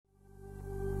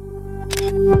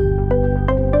Hi,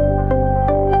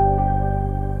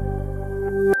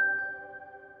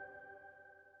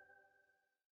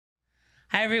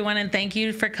 everyone, and thank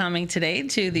you for coming today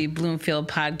to the Bloomfield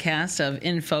podcast of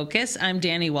In Focus. I'm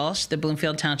Danny Walsh, the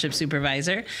Bloomfield Township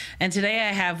Supervisor, and today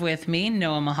I have with me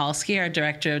Noah Mahalski, our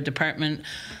Director of the Department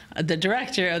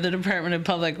of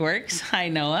Public Works. Hi,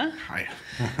 Noah. Hi.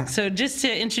 So just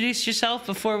to introduce yourself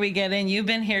before we get in, you've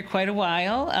been here quite a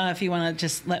while. If you want to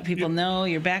just let people know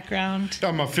your background.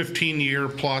 I'm a 15-year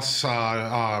plus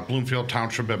Bloomfield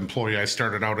Township employee. I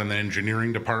started out in the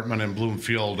engineering department in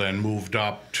Bloomfield and moved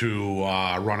up to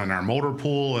running our motor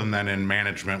pool and then in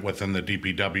management within the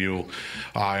DPW.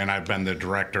 And I've been the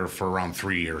director for around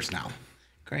 3 years now.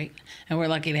 Great. And we're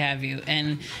lucky to have you.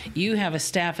 And you have a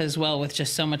staff as well with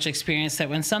just so much experience that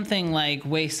when something like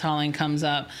waste hauling comes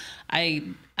up, I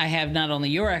have not only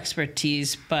your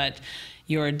expertise, but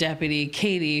your deputy,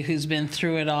 Katie, who's been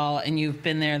through it all, and you've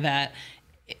been there that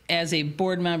as a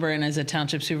board member and as a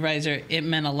township supervisor, it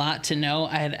meant a lot to know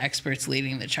I had experts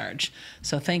leading the charge.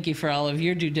 So thank you for all of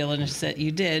your due diligence that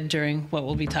you did during what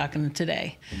we'll be talking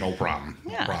today. No problem.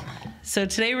 Yeah. No problem. So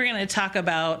today we're going to talk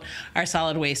about our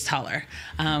solid waste hauler.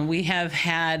 We have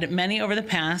had many over the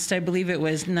past. I believe it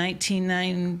was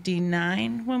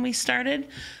 1999 when we started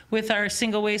with our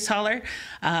single waste hauler.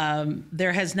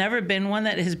 There has never been one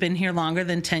that has been here longer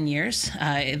than 10 years.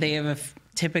 They have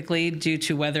typically due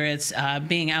to whether it's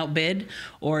being outbid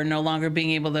or no longer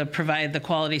being able to provide the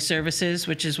quality services,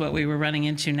 which is what we were running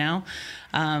into now.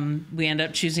 We end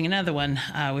up choosing another one.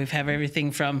 We've had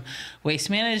everything from Waste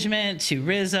Management to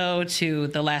Rizzo to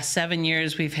the last 7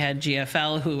 years we've had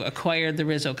GFL who acquired the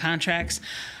Rizzo contracts.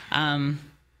 And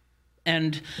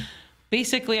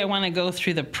basically, I want to go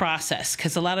through the process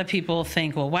because a lot of people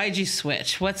think, well, why'd you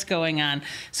switch? What's going on?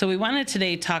 So we wanted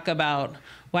today to talk about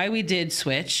why we did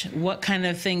switch, what kind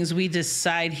of things we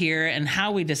decide here and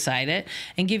how we decide it,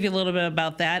 and give you a little bit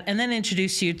about that, and then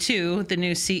introduce you to the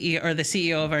new CEO or the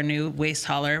CEO of our new waste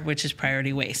hauler, which is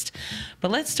Priority Waste.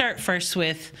 But let's start first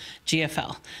with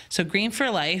GFL. So Green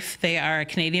for Life, they are a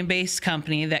Canadian-based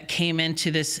company that came into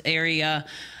this area,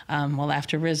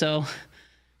 after Rizzo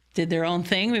did their own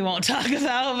thing we won't talk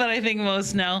about, but I think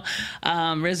most know.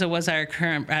 Rizzo was our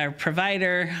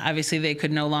provider. Obviously, they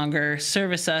could no longer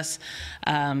service us,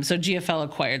 so GFL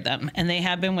acquired them, and they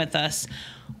have been with us.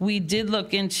 We did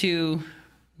look into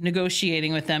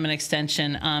negotiating with them an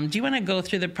extension. Do you want to go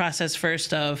through the process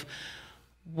first of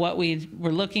what we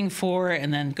were looking for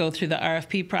and then go through the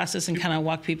RFP process and kind of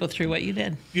walk people through what you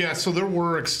did? Yeah, so there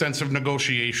were extensive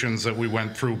negotiations that we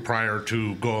went through prior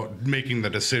to making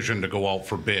the decision to go out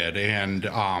for bid. And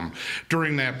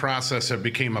during that process, it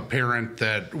became apparent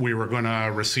that we were going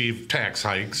to receive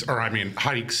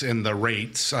hikes in the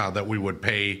rates that we would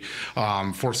pay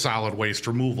for solid waste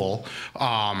removal.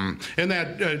 And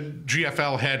that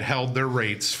GFL had held their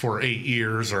rates for 8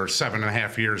 years or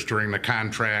 7.5 years during the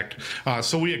contract.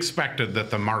 So we expected that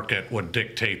the market would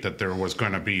dictate that there was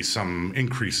going to be some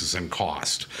increases in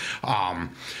cost.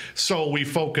 So we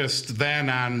focused then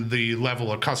on the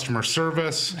level of customer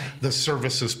service, the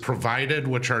services provided,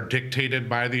 which are dictated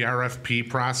by the RFP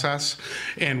process,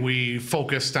 and we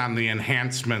focused on the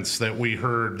enhancements that we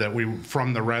heard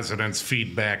from the residents'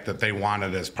 feedback that they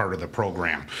wanted as part of the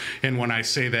program. And when I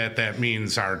say that, that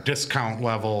means our discount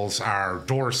levels, our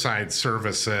door side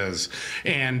services,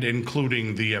 and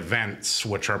including the events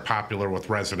which are popular with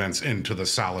residents into the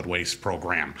solid waste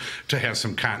program to have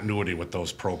some continuity with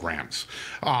those programs.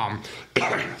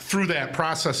 Through that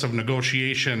process of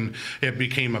negotiation, it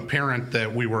became apparent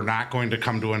that we were not going to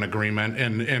come to an agreement.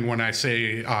 And when I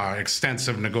say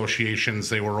extensive negotiations,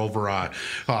 they were over a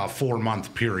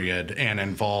 4-month period and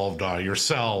involved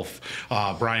yourself,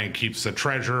 Brian Keeps, the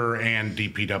treasurer, and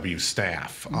DPW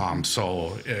staff.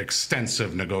 So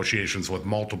extensive negotiations with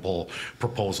multiple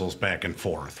proposals back and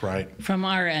forth, right? From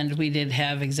our end, we did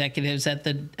have executives at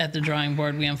the drawing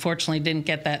board. We unfortunately didn't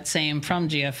get that same from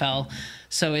GFL.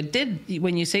 So it did,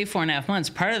 when you say 4.5 months,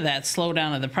 part of that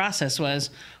slowdown of the process was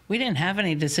we didn't have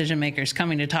any decision makers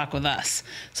coming to talk with us.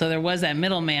 So there was that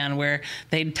middleman where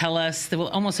they'd tell us,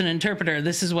 almost an interpreter,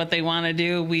 this is what they want to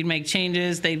do. We'd make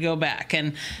changes, they'd go back.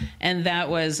 And that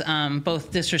was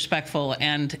both disrespectful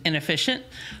and inefficient,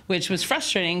 which was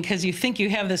frustrating because you think you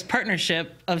have this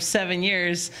partnership of 7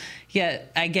 years.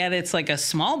 Yet I get it's like a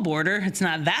small border. It's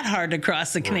not that hard to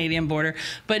cross the Canadian border,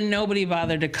 but nobody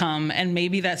bothered to come. And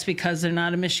maybe that's because they're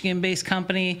not a Michigan-based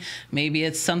company. Maybe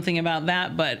it's something about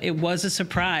that, but it was a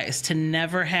surprise to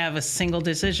never have a single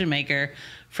decision maker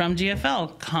from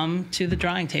GFL come to the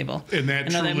drawing table. And that I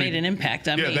know that made an impact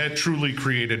on me. Yeah, that truly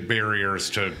created barriers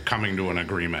to coming to an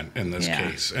agreement in this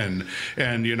case. And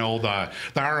you know, the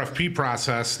RFP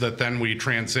process that then we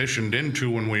transitioned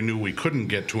into when we knew we couldn't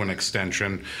get to an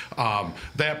extension,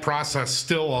 that process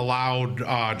still allowed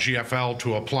GFL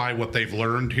to apply what they've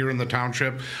learned here in the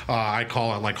township. I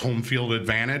call it like home field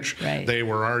advantage. Right. They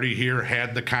were already here,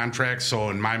 had the contract, so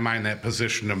in my mind that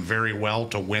positioned them very well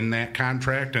to win that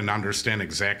contract and understand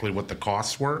exactly what the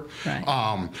costs were.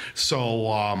 Right.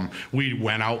 So we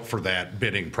went out for that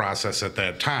bidding process at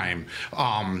that time.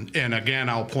 And again,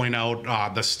 I'll point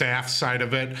out the staff side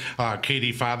of it.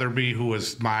 Katie Fatherby, who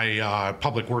is my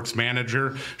public works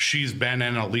manager, she's been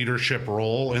in a leadership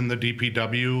role in the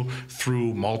DPW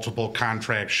through multiple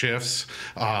contract shifts.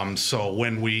 So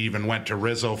when we even went to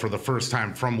Rizzo for the first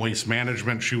time from Waste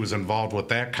Management, she was involved with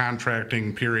that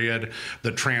contracting period,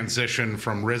 the transition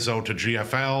from Rizzo to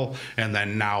GFL, and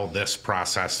then now this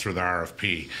process through the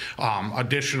RFP.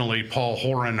 Additionally, Paul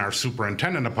Horan, our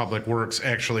superintendent of public works,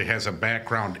 actually has a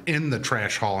background in the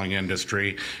trash hauling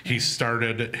industry. He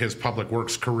started his public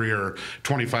works career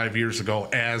 25 years ago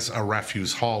as a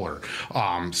refuse hauler.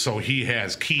 So he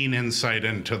has keen insight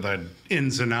into the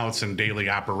ins and outs and daily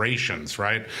operations,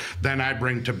 right? Then I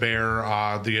bring to bear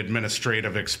the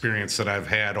administrative experience that I've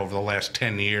had over the last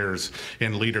 10 years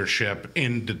in leadership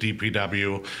in the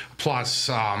DPW, plus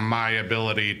my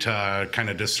ability to kind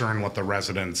of discern what the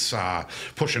residents'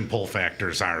 push and pull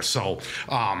factors are. So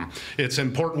it's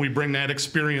important we bring that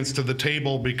experience to the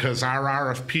table because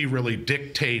our RFP really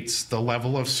dictates the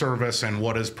level of service and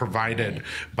what is provided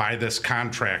by this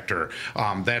contractor.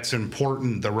 That's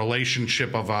important. The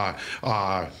relationship of a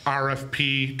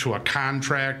RFP to a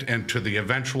contract and to the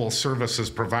eventual services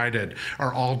provided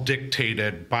are all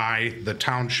dictated by the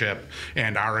township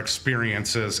and our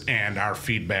experiences and our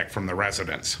feedback from the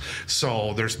residents.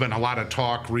 So there's been a lot of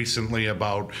talk recently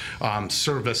about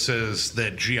services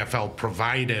that GFL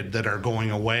provided that are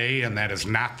going away, and that is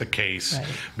not the case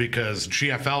because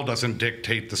GFL doesn't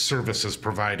dictate the services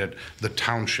provided, the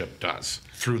township does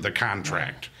through the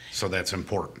contract. So that's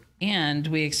important. And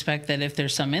we expect that if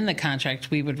there's some in the contract,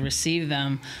 we would receive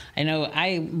them. I know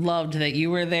I loved that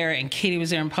you were there and Katie was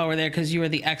there and Paul were there because you were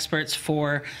the experts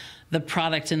for the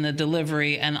product and the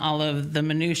delivery and all of the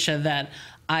minutia that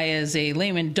I, as a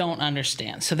layman, don't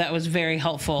understand. So that was very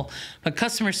helpful. But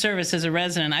customer service as a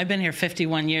resident, I've been here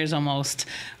 51 years almost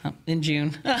in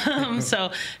June.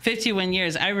 So 51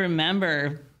 years. I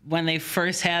remember when they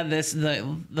first had this,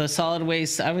 the solid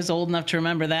waste. I was old enough to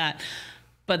remember that.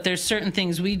 But there's certain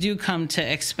things we do come to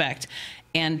expect.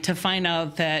 And to find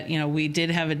out that, you know, we did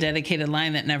have a dedicated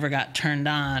line that never got turned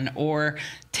on, or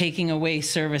taking away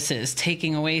services,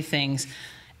 taking away things.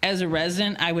 As a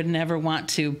resident, I would never want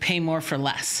to pay more for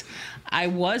less. I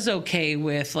was okay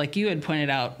with, like you had pointed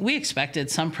out, we expected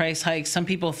some price hikes. Some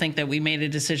people think that we made a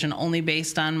decision only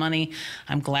based on money.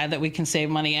 I'm glad that we can save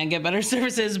money and get better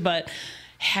services, but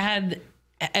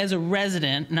as a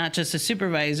resident, not just a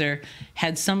supervisor,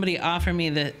 had somebody offer me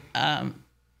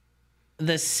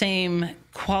the same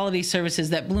quality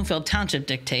services that Bloomfield Township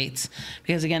dictates,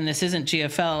 because again, this isn't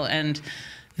GFL, and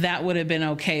that would have been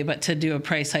okay, but to do a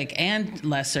price hike and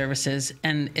less services.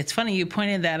 And it's funny you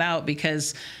pointed that out,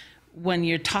 because when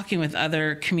you're talking with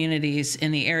other communities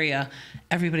in the area,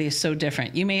 everybody is so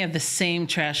different. You may have the same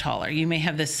trash hauler, you may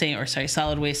have the same,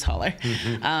 solid waste hauler.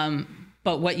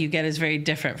 But what you get is very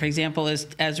different. For example,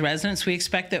 as residents, we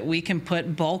expect that we can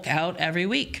put bulk out every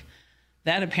week.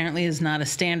 That apparently is not a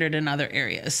standard in other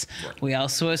areas. Right. We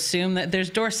also assume that there's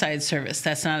door side service.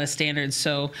 That's not a standard.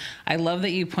 So I love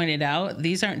that you pointed out,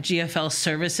 these aren't GFL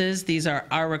services. These are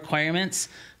our requirements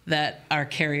that our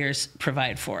carriers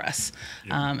provide for us.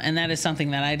 Yep. And that is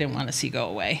something that I didn't want to see go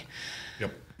away.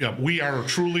 Yep, we are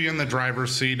truly in the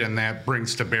driver's seat, and that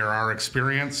brings to bear our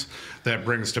experience. That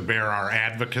brings to bear our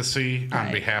advocacy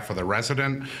on behalf of the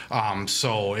resident.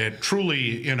 So it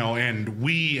truly, and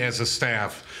we as a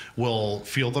staff will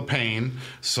feel the pain.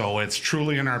 So it's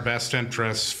truly in our best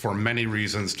interest for many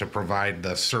reasons to provide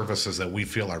the services that we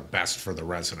feel are best for the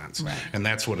residents. Right. And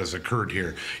that's what has occurred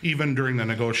here. Even during the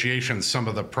negotiations, some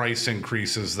of the price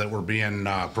increases that were being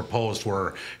proposed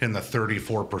were in the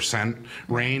 34%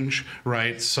 range,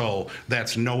 right? So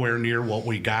that's nowhere near what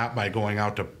we got by going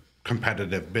out to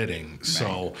competitive bidding. Right.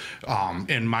 So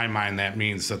in my mind, that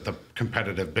means that the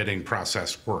competitive bidding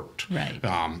process worked. Right.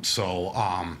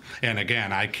 And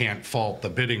again, I can't fault the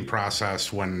bidding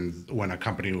process when a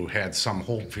company who had some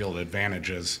home field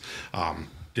advantages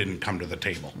didn't come to the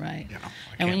table. Right.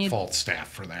 I can't fault staff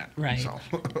for that. Right. So.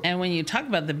 And when you talk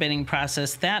about the bidding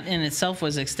process, that in itself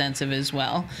was extensive as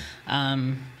well.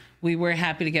 we were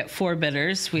happy to get 4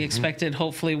 bidders. We expected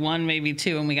hopefully 1, maybe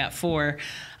 2, and we got 4.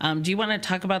 Do you want to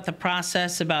talk about the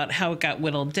process, about how it got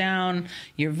whittled down,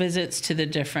 your visits to the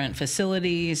different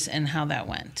facilities, and how that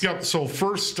went? Yep. So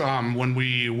first, when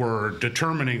we were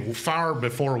determining, far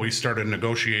before we started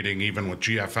negotiating even with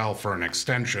GFL for an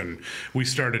extension, we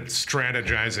started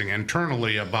strategizing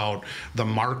internally about the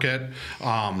market,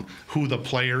 who the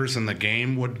players in the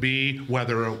game would be,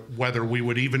 whether we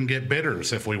would even get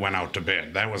bidders if we went out to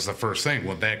bid. That was the first thing.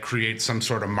 Would that create some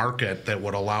sort of market that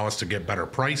would allow us to get better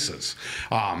prices?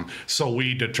 So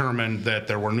we determined that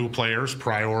there were new players,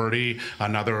 Priority,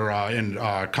 another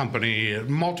company,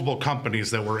 multiple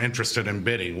companies that were interested in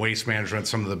bidding, Waste Management,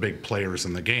 some of the big players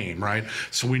in the game, right?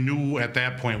 So we knew at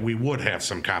that point we would have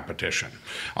some competition.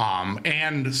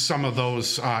 And some of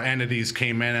those entities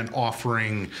came in and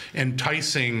offering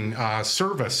enticing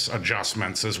service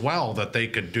adjustments as well that they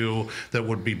could do that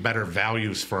would be better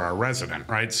values for our resident,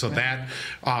 right? So that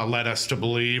led us to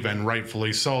believe, and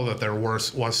rightfully so, that there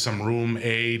was some room,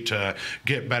 A, to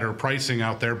get better pricing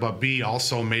out there, but B,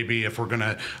 also maybe if we're going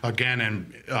to,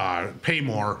 again, pay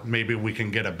more, maybe we can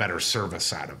get a better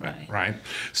service out of it, right?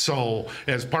 So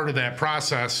as part of that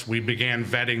process, we began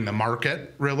vetting the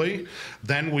market, really.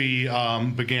 Then we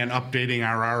began updating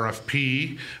our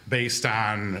RFP based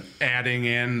on adding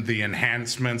in the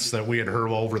enhancements that we had heard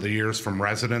over the years from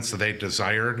residents that they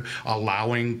desired,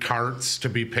 allowing carts to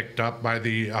be picked up by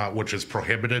the, which is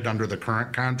prohibited under the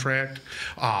current contract,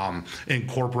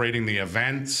 incorporating the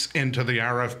events into the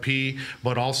RFP,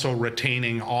 but also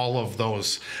retaining all of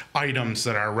those items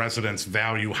that our residents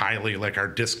value highly, like our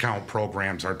discount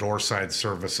programs, our doorside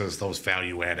services, those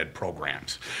value-added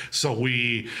programs. So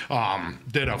we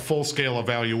did a full-scale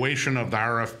evaluation of the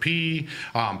RFP,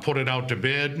 put it out to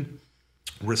bid,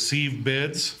 received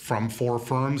bids from 4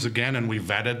 firms again, and we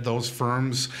vetted those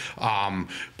firms,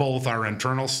 both our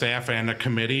internal staff and a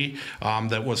committee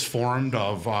that was formed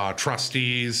of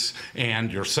trustees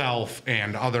and yourself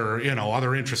and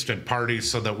other interested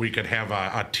parties, so that we could have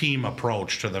a team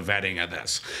approach to the vetting of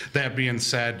this. That being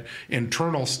said,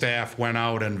 internal staff went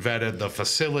out and vetted the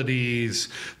facilities,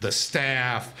 the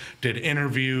staff, did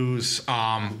interviews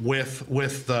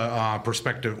with the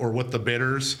prospective, or with the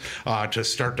bidders, to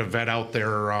start to vet out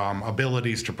their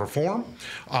abilities to perform.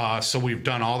 So we've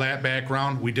done all that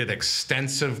background. We did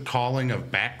extensive calling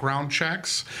of background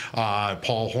checks.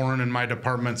 Paul Horn in my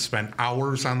department spent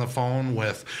hours on the phone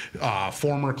with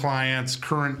former clients,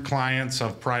 current clients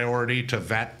of Priority to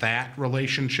vet that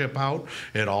relationship out.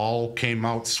 It all came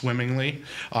out swimmingly.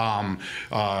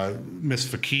 Ms.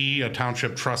 Fakee, a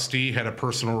township trustee, had a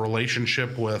personal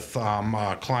relationship with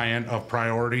a client of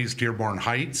Priorities, Dearborn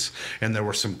Heights, and there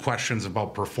were some questions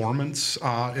about performance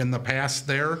in the past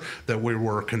there that we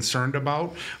were concerned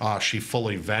about. She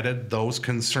fully vetted those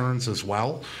concerns as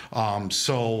well.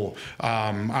 So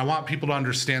I want people to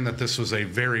understand that this was a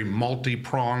very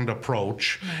multi-pronged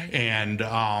approach, and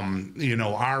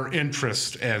our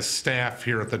interest as staff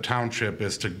here at the township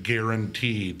is to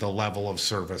guarantee the level of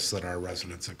service that our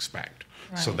residents expect.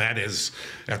 So that is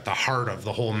at the heart of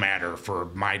the whole matter for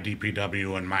my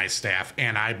DPW and my staff,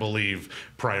 and I believe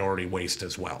Priority Waste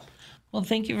as well. Well,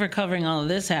 thank you for covering all of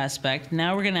this aspect.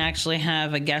 Now we're going to actually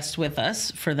have a guest with us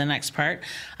for the next part.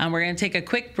 We're going to take a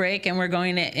quick break, and we're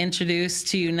going to introduce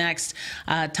to you next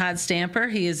Todd Stamper.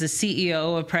 He is the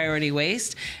CEO of Priority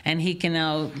Waste, and he can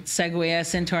now segue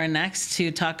us into our next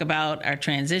to talk about our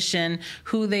transition,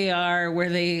 who they are,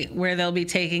 where they'll be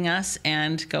taking us,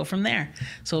 and go from there.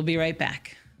 So we'll be right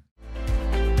back.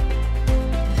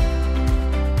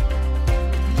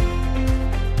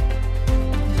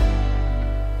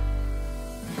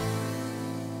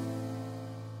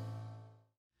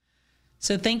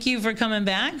 So thank you for coming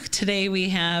back. Today we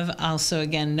have also,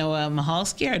 again, Noah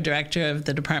Mahalski, our Director of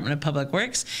the Department of Public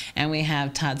Works, and we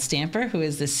have Todd Stamper, who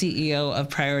is the CEO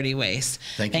of Priority Waste.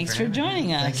 Thanks for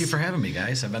joining us. Thank you for having me,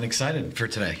 guys. I've been excited for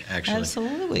today, actually.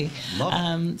 Absolutely.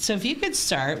 Love it. So if you could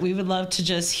start, we would love to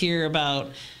just hear about,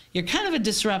 you're kind of a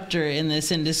disruptor in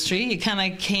this industry. You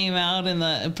kind of came out in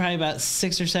probably about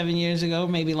 6 or 7 years ago,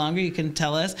 maybe longer. You can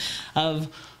tell us of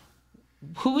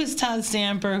who is Todd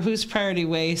Stamper, who's Priority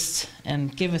Waste,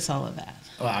 and give us all of that.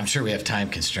 Well, I'm sure we have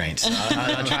time constraints.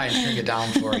 I'll try and shrink it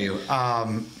down for you.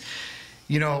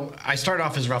 I started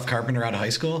off as a rough carpenter out of high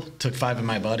school. Took 5 of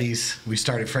my buddies. We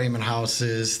started framing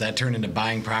houses. That turned into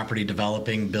buying property,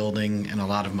 developing, building in a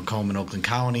lot of Macomb and Oakland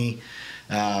County.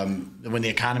 When the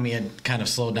economy had kind of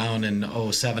slowed down in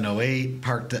 07, 08,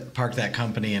 parked that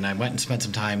company, and I went and spent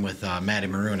some time with Matty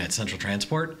Maroon at Central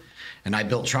Transport. And I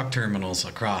built truck terminals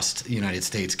across the United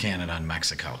States, Canada, and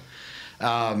Mexico.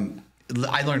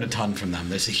 I learned a ton from them.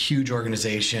 There's a huge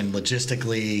organization,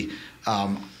 logistically,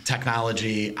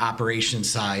 technology, operations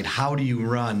side. How do you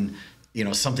run,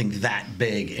 something that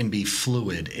big and be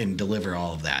fluid and deliver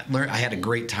all of that? I had a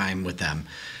great time with them.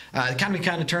 The economy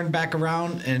kind of turned back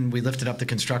around, and we lifted up the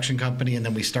construction company, and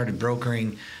then we started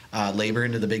brokering labor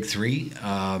into the big three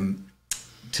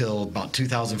till about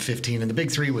 2015. And the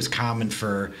big three was common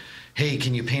for, hey,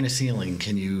 can you paint a ceiling?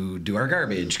 Can you do our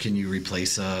garbage? Can you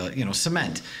replace,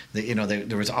 cement?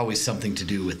 There was always something to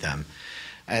do with them.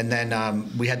 And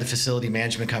then we had the facility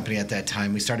management company at that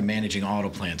time. We started managing auto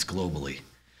plants globally.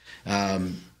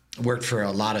 Worked for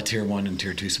a lot of tier 1 and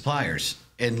tier 2 suppliers.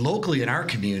 And locally in our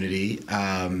community,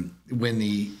 when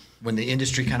the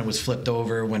industry kind of was flipped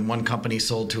over, when one company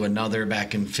sold to another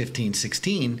back in 15,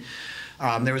 16,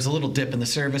 there was a little dip in the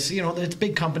service. It's a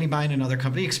big company buying another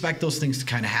company. You expect those things to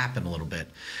kind of happen a little bit.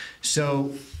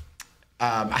 So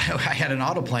I had an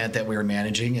auto plant that we were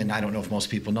managing, and I don't know if most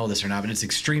people know this or not, but it's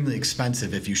extremely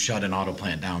expensive if you shut an auto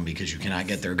plant down because you cannot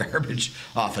get their garbage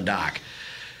off a dock.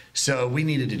 So we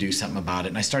needed to do something about it,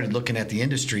 and I started looking at the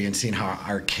industry and seeing how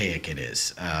archaic it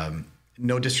is.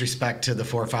 No disrespect to the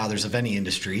forefathers of any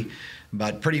industry,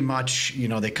 but pretty much,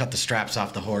 they cut the straps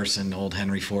off the horse and old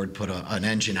Henry Ford put an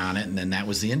engine on it, and then that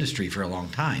was the industry for a long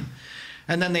time.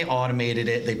 And then they automated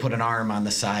it, they put an arm on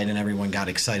the side, and everyone got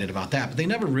excited about that, but they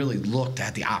never really looked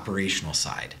at the operational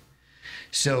side.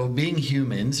 So being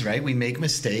humans, right, we make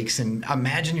mistakes, and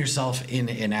imagine yourself in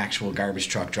an actual garbage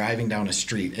truck driving down a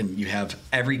street and you have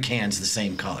every can's the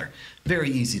same color. Very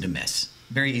easy to miss.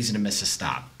 Very easy to miss a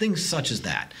stop. Things such as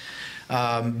that.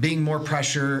 Being more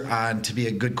pressure on to be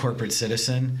a good corporate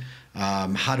citizen.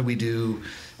 How do we do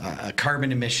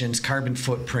carbon emissions, carbon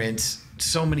footprints,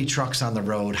 so many trucks on the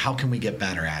road. How can we get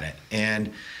better at it?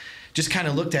 And just kind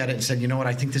of looked at it and said, you know what,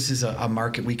 I think this is a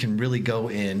market we can really go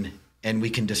in and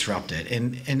we can disrupt it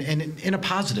and in a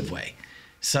positive way.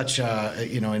 Such,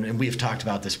 and we have talked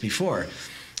about this before.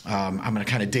 I'm going to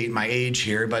kind of date my age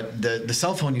here, but the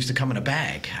cell phone used to come in a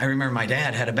bag. I remember my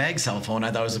dad had a bag cell phone.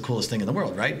 I thought it was the coolest thing in the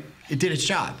world, right? It did its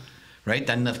job, right?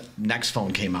 Then the next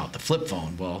phone came out, the flip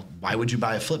phone. Well, why would you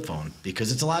buy a flip phone?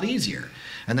 Because it's a lot easier.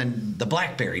 And then the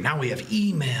BlackBerry. Now we have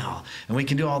email, and we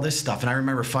can do all this stuff. And I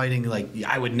remember fighting, like,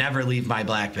 I would never leave my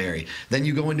BlackBerry. Then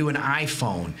you go into an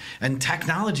iPhone, and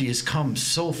technology has come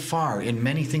so far in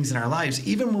many things in our lives,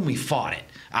 even when we fought it.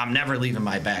 I'm never leaving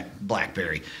my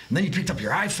BlackBerry. And then you picked up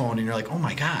your iPhone, and you're like, oh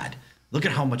my God, look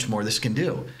at how much more this can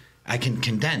do. I can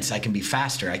condense, I can be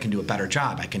faster, I can do a better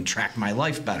job, I can track my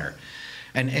life better.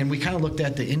 And we kind of looked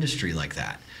at the industry like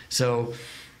that. So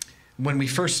when we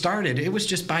first started, it was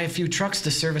just buy a few trucks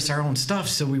to service our own stuff,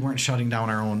 so we weren't shutting down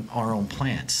our own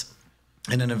plants.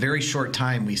 And in a very short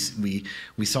time, we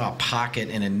saw a pocket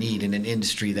and a need in an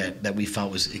industry that we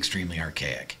felt was extremely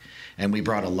archaic. And we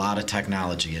brought a lot of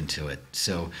technology into it.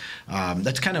 So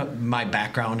that's kind of my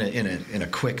background in a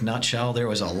quick nutshell. There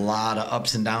was a lot of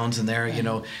ups and downs in there. Right. You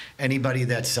know, anybody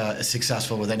that's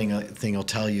successful with anything will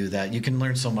tell you that you can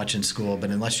learn so much in school, but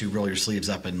unless you roll your sleeves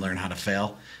up and learn how to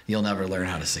fail, you'll never learn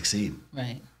how to succeed.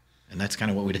 Right. And that's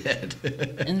kind of what we did.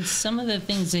 And some of the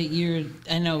things that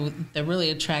I know that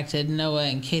really attracted Noah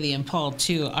and Katie and Paul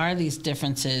too are these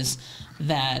differences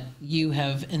that you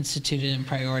have instituted in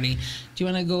priority. Do you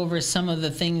want to go over some of the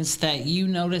things that you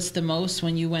noticed the most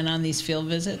when you went on these field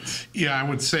visits? Yeah, I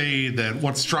would say that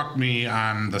what struck me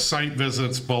on the site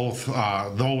visits, both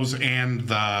those and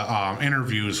the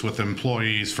interviews with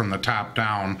employees from the top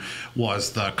down,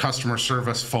 was the customer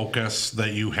service focus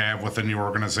that you have within your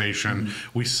organization.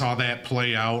 Mm-hmm. We saw that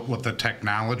play out with the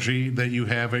technology that you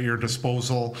have at your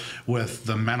disposal, with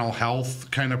the mental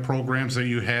health kind of programs that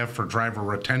you have for driver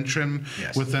retention.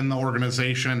 Yes. Within the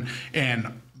organization.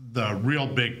 And the real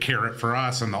big carrot for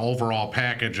us and the overall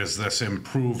package is this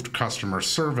improved customer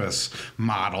service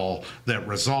model that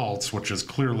results, which is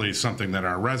clearly something that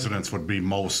our residents would be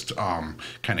most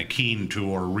kind of keen to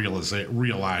or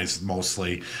realize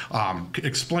mostly.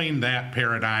 Explain that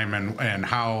paradigm and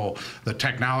how the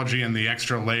technology and the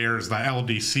extra layers, the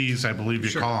LDCs, I believe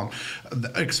you call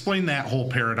them, explain that whole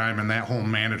paradigm and that whole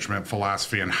management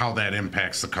philosophy and how that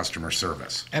impacts the customer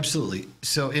service. Absolutely.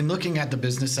 So in looking at the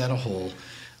business as a whole,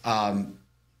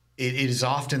 it is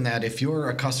often that if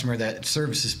you're a customer that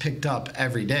service is picked up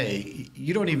every day,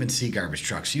 you don't even see garbage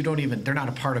trucks. They're not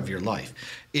a part of your life.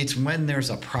 It's when there's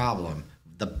a problem,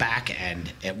 the back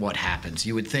end at what happens.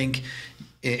 You would think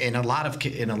in a lot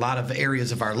of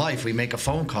areas of our life, we make a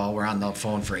phone call, we're on the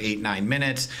phone for 8-9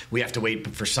 minutes, we have to wait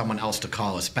for someone else to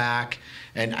call us back.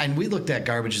 And we looked at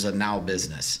garbage as a now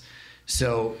business.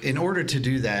 So in order to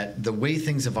do that, the way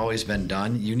things have always been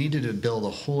done, you needed to build a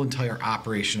whole entire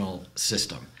operational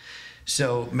system.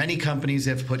 So many companies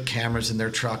have put cameras in their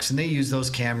trucks, and they use those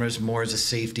cameras more as a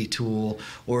safety tool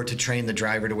or to train the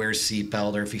driver to wear a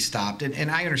seatbelt or if he stopped. And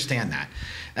I understand that.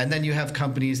 And then you have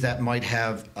companies that might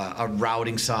have a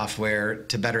routing software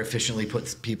to better efficiently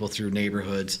put people through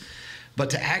neighborhoods.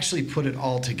 But to actually put it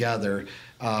all together,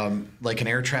 like an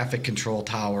air traffic control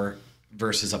tower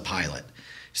versus a pilot.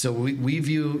 So we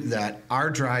view that our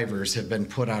drivers have been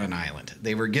put on an island.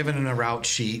 They were given a route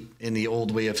sheet in the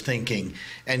old way of thinking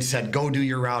and said, go do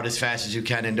your route as fast as you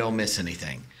can and don't miss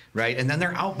anything, right? And then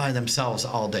they're out by themselves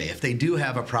all day. If they do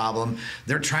have a problem,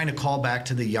 they're trying to call back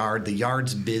to the yard. The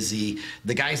yard's busy.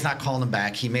 The guy's not calling them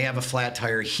back. He may have a flat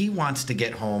tire. He wants to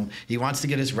get home. He wants to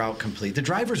get his route complete. The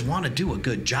drivers want to do a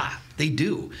good job. They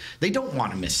do. They don't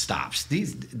want to miss stops.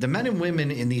 The men and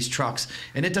women in these trucks,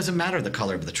 and it doesn't matter the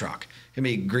color of the truck. It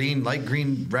may be green, light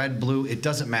green, red, blue. It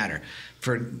doesn't matter.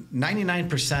 For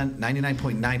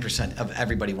 99.9% of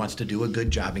everybody wants to do a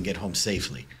good job and get home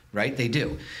safely, right? They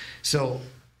do. So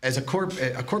as a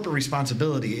corporate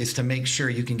responsibility is to make sure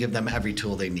you can give them every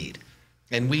tool they need.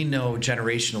 And we know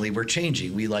generationally we're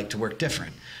changing. We like to work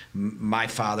different. My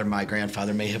father, my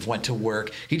grandfather may have went to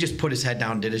work. He just put his head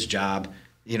down, did his job.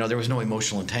 You know, there was no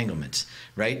emotional entanglements,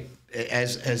 right?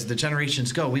 As the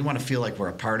generations go, we want to feel like we're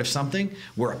a part of something.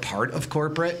 We're a part of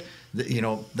corporate.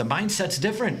 The mindset's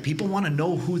different. People want to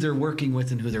know who they're working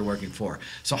with and who they're working for.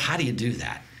 So how do you do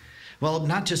that? Well,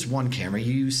 not just one camera.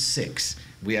 You use 6.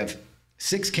 We have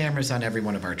 6 cameras on every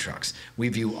one of our trucks. We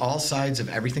view all sides of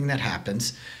everything that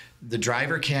happens. The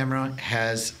driver camera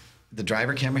has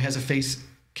a face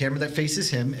camera that faces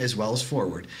him as well as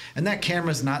forward. And that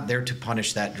camera is not there to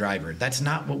punish that driver. That's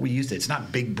not what we use. It's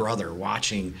not Big Brother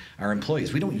watching our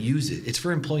employees. We don't use it. It's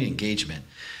for employee engagement.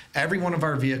 Every one of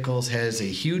our vehicles has a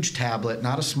huge tablet,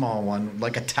 not a small one,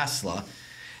 like a Tesla.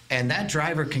 And that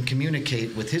driver can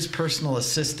communicate with his personal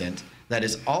assistant that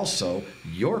is also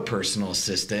your personal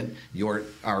assistant,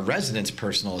 our resident's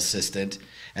personal assistant.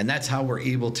 And that's how we're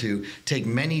able to take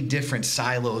many different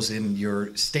silos in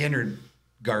your standard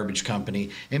garbage company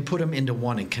and put them into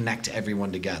one and connect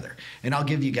everyone together. And I'll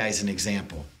give you guys an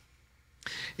example.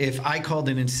 If I called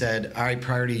in and said, all right,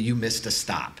 Priority, you missed a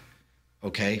stop.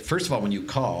 Okay, first of all, when you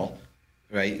call,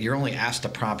 right, you're only asked to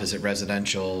prompt, is it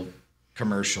residential,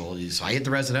 commercial? So I hit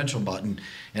the residential button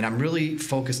and I'm really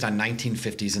focused on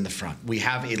 1950s in the front. We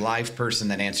have a live person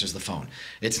that answers the phone.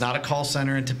 It's not a call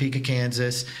center in Topeka,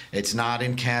 Kansas. It's not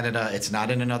in Canada. It's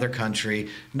not in another country.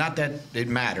 Not that it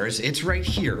matters. It's right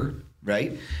here.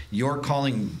 Right? You're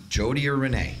calling Jody or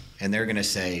Renee, and they're going to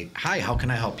say, hi, how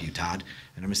can I help you, Todd?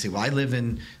 And I'm going to say, well, I live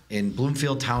in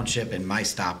Bloomfield Township, and my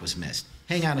stop was missed.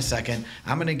 Hang on a second.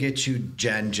 I'm going to get you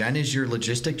Jen. Jen is your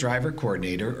logistic driver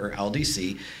coordinator, or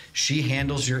LDC. She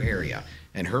handles your area,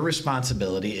 and her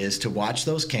responsibility is to watch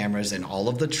those cameras and all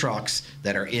of the trucks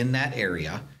that are in that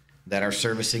area that are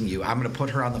servicing you. I'm going to put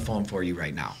her on the phone for you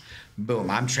right now. Boom,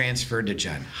 I'm transferred to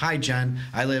Jen. Hi, Jen.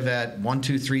 I live at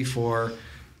 1234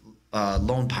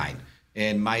 Lone Pine,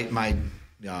 and my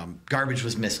garbage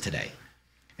was missed today.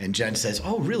 And Jen says,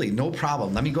 oh, really? No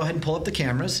problem. Let me go ahead and pull up the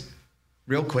cameras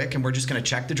real quick, and we're just going to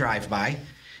check the drive-by,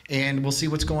 and we'll see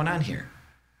what's going on here.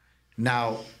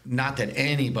 Now, not that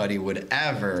anybody would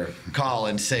ever call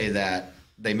and say that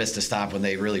they missed a stop when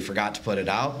they really forgot to put it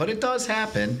out, but it does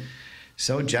happen.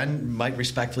 So Jen might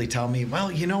respectfully tell me, well,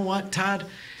 you know what, Todd?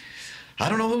 I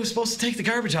don't know who was supposed to take the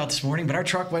garbage out this morning, but our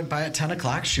truck went by at 10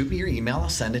 o'clock. Shoot me your email. I'll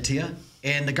send it to you.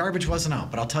 And the garbage wasn't out.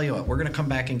 But I'll tell you what, we're going to come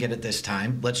back and get it this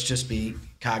time. Let's just be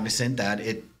cognizant that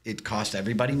it cost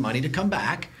everybody money to come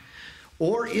back.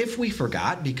 Or if we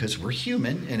forgot, because we're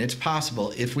human and it's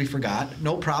possible, if we forgot,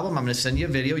 no problem. I'm going to send you a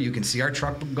video. You can see our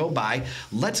truck go by.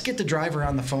 Let's get the driver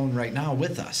on the phone right now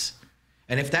with us.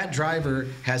 And if that driver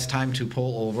has time to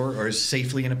pull over or is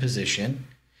safely in a position,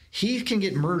 he can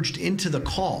get merged into the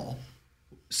call.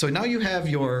 So now you have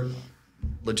your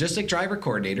logistic driver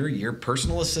coordinator, your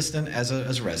personal assistant as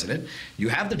a resident. You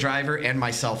have the driver and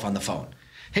myself on the phone.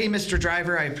 Hey, Mr.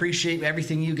 Driver, I appreciate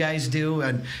everything you guys do.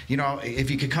 And, if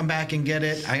you could come back and get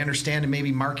it, I understand, and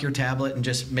maybe mark your tablet and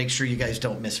just make sure you guys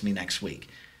don't miss me next week.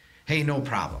 Hey, no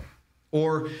problem.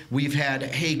 Or we've had,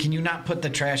 hey, can you not put the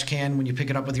trash can when you pick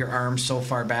it up with your arms so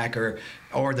far back? Or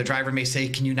the driver may say,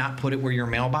 can you not put it where your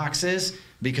mailbox is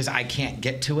because I can't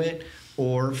get to it?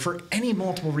 Or for any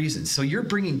multiple reasons. So you're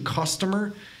bringing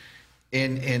customer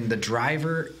and the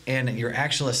driver and your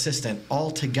actual assistant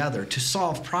all together to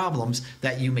solve problems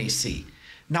that you may see.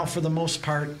 Now, for the most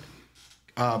part,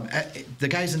 the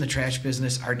guys in the trash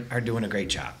business are doing a great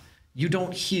job. You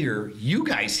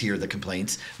guys hear the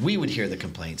complaints. We would hear the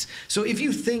complaints. So if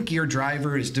you think your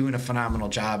driver is doing a phenomenal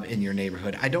job in your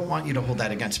neighborhood, I don't want you to hold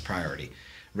that against Priority.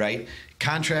 right?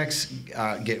 Contracts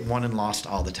get won and lost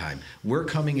all the time. We're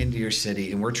coming into your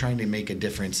city and we're trying to make a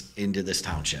difference into this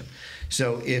township.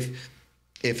 So if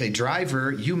a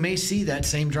driver, you may see that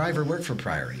same driver work for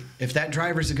Priority. If that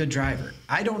driver's a good driver,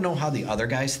 I don't know how the other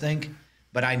guys think,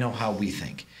 but I know how we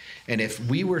think. And if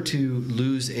we were to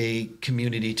lose a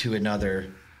community to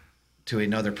another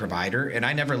provider, and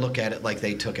I never look at it like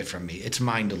they took it from me. It's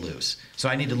mine to lose. So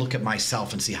I need to look at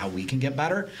myself and see how we can get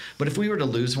better. But if we were to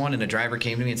lose one and a driver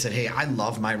came to me and said, hey, I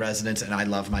love my residents and I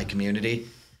love my community,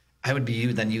 I would be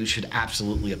you, then you should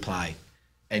absolutely apply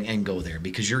and go there,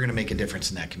 because you're going to make a difference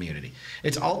in that community.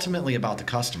 It's ultimately about the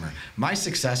customer. My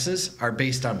successes are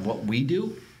based on what we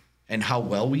do and how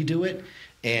well we do it.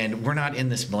 And we're not in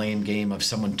this blame game of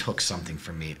someone took something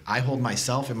from me. I hold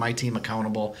myself and my team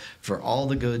accountable for all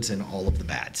the goods and all of the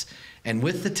bads. And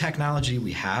with the technology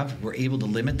we have, we're able to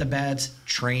limit the bads,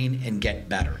 train, and get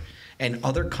better. And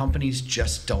other companies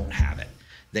just don't have it.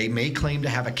 They may claim to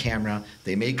have a camera,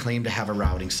 they may claim to have a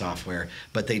routing software,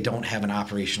 but they don't have an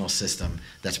operational system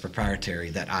that's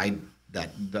proprietary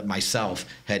that myself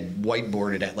had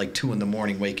whiteboarded at like 2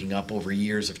 a.m, waking up over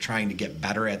years of trying to get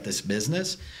better at this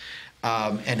business.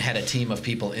 And had a team of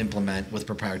people implement with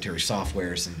proprietary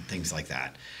softwares and things like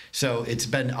that. So it's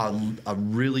been a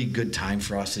really good time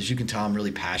for us. As you can tell, I'm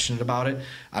really passionate about it.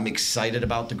 I'm excited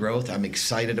about the growth. I'm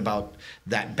excited about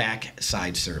that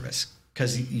backside service.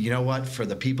 Because you know what? For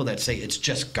the people that say it's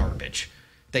just garbage,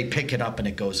 they pick it up and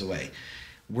it goes away.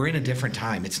 We're in a different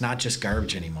time. It's not just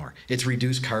garbage anymore. It's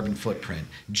reduced carbon footprint,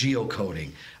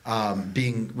 geocoding,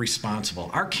 being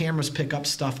responsible. Our cameras pick up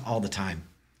stuff all the time.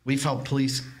 We've helped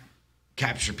police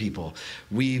capture people.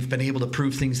 We've been able to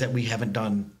prove things that we haven't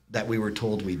done that we were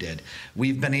told we did.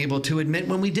 We've been able to admit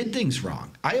when we did things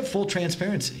wrong. I have full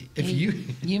transparency. If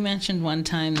you mentioned one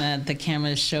time that the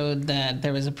cameras showed that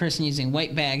there was a person using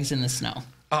white bags in the snow.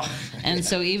 Oh, and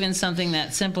so even something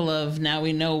that simple of now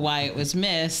we know why it was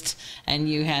missed, and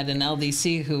you had an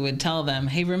LDC who would tell them,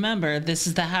 hey, remember, this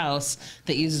is the house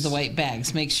that uses the white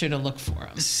bags. Make sure to look for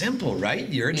them. Simple, right?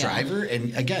 You're a driver,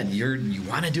 and again, you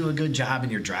want to do a good job,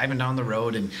 and you're driving down the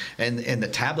road, and the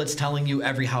tablet's telling you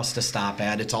every house to stop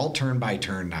at. It's all turn by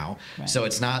turn now, right. So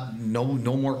it's not no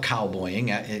more cowboying.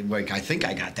 Like, I think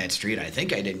I got that street. I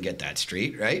think I didn't get that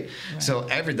street, right? So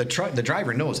the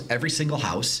driver knows every single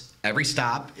house. Every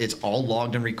stop, it's all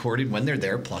logged and recorded when they're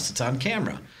there, plus it's on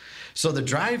camera. So the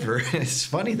driver, it's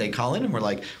funny, they call in and we're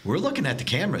like, we're looking at the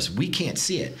cameras, we can't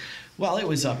see it. Well, it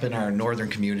was up in our northern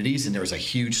communities and there was a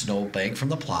huge snowbank from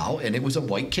the plow and it was a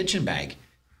white kitchen bag,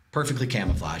 perfectly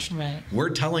camouflaged. Right. We're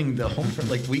telling the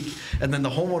homeowner, and then the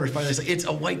homeowner finally said, it's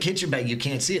a white kitchen bag, you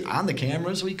can't see it. On the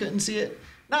cameras, we couldn't see it.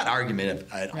 Not argument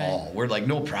at all. We're like,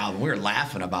 no problem. We're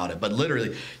laughing about it. But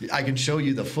literally, I can show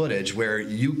you the footage where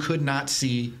you could not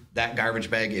see that garbage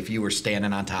bag if you were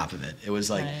standing on top of it. It was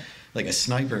like a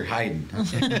sniper hiding.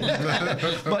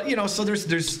 But, so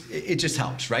there's it just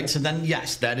helps, right? So then,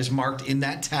 yes, that is marked in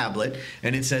that tablet.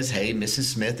 And it says, hey,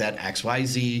 Mrs. Smith at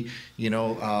XYZ,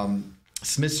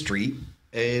 Smith Street.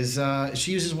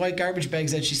 She uses white garbage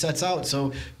bags that she sets out.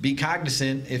 So be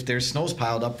cognizant, if there's snows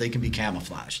piled up, they can be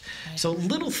camouflaged. Right. So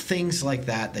little things like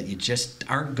that you just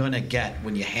aren't going to get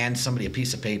when you hand somebody a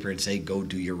piece of paper and say, go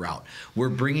do your route. We're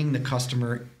bringing the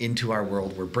customer into our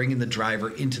world. We're bringing the driver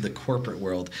into the corporate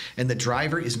world. And the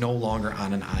driver is no longer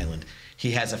on an island.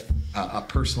 He has a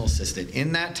personal assistant.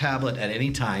 In that tablet at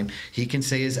any time, he can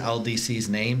say his LDC's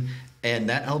name, and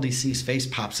that LDC's face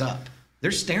pops up.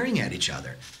 They're staring at each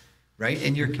other. Right,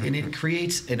 and it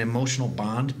creates an emotional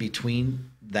bond between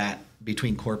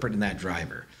corporate and that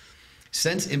driver.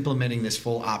 Since implementing this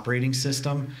full operating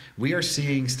system, we are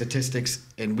seeing statistics,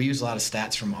 and we use a lot of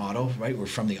stats from auto. Right, we're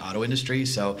from the auto industry,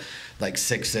 so like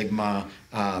Six Sigma,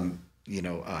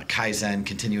 Kaizen,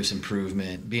 continuous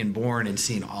improvement, being born and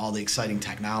seeing all the exciting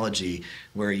technology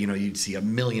where, you'd see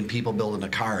 1 million people building a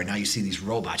car and now you see these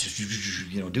robots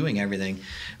just, doing everything.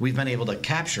 We've been able to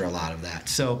capture a lot of that.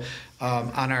 So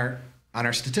on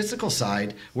our statistical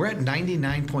side, we're at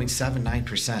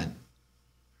 99.79%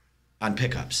 on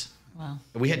pickups. Wow.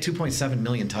 We had 2.7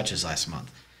 million touches last month.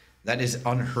 That is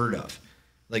unheard of.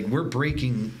 Like, we're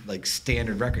breaking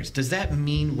standard records. Does that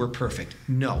mean we're perfect?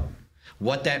 No.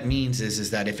 What that means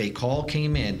is that if a call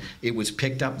came in, it was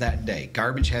picked up that day.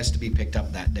 Garbage has to be picked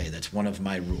up that day. That's one of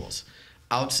my rules.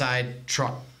 Outside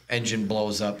truck engine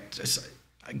blows up,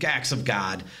 acts of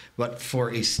God. But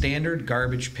for a standard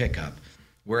garbage pickup,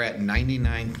 we're at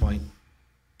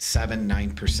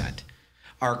 99.79%.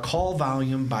 Our call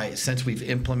volume since we've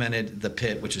implemented the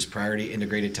PIT, which is Priority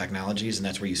Integrated Technologies, and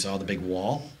that's where you saw the big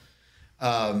wall.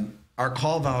 Our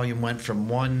call volume went from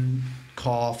one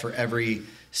call for every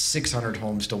 600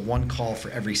 homes to 1 call for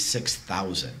every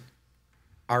 6,000.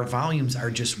 Our volumes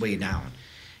are just way down.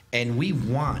 And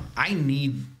I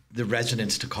need the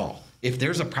residents to call. If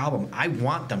there's a problem, I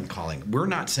want them calling. We're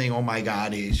not saying, oh my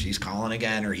God, she's calling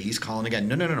again or he's calling again.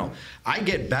 No. I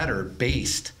get better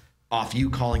based off you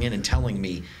calling in and telling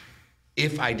me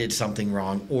if I did something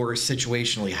wrong or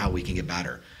situationally how we can get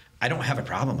better. I don't have a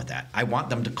problem with that. I want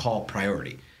them to call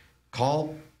priority.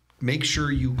 Make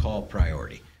sure you call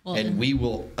priority. And we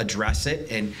will address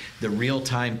it. And the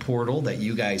real-time portal that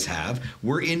you guys have,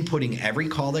 we're inputting every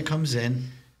call that comes in.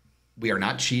 We are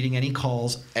not cheating any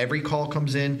calls. Every call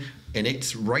comes in, and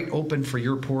it's right open for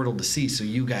your portal to see, so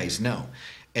you guys know.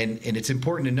 And it's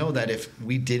important to know that if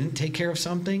we didn't take care of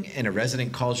something and a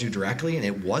resident calls you directly and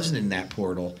it wasn't in that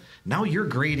portal, now you're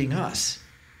grading us,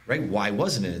 right? Why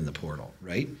wasn't it in the portal,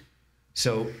 right?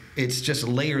 So it's just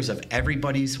layers of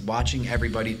everybody's watching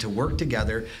everybody to work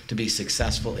together to be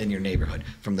successful in your neighborhood,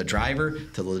 from the driver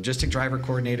to the logistic driver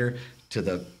coordinator to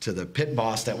the pit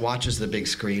boss that watches the big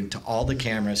screen to all the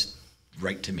cameras,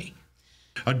 right to me.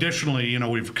 Additionally,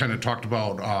 we've kind of talked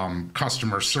about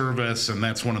customer service, and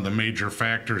that's one of the major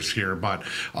factors here. But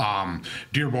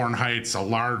Dearborn Heights, a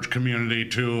large community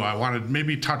too. I wanted to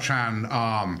maybe touch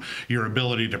on your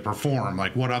ability to perform,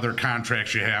 like what other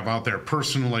contracts you have out there.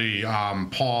 Personally,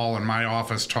 Paul in my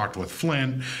office talked with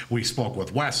Flint. We spoke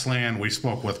with Westland. We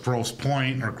spoke with Grosse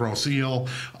Pointe or Grosse Ile,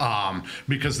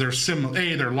 because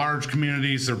they're large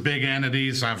communities. They're big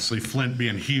entities. Obviously, Flint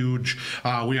being huge.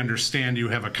 We understand you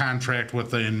have a contract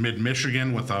in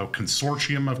mid-Michigan with a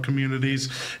consortium of communities.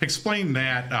 Explain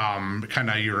that, kind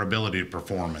of your ability to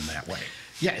perform in that way.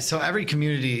 Yeah, so every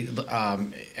community,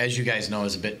 as you guys know,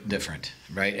 is a bit different,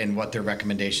 right? And what their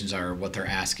recommendations are, what they're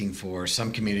asking for.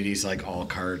 Some communities like all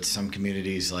carts, some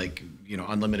communities like,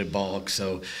 unlimited bulk.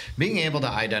 So being able to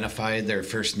identify their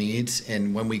first needs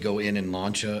and when we go in and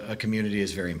launch a community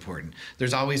is very important.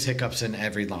 There's always hiccups in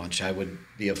every launch. It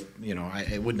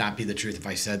would not be the truth if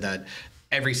I said that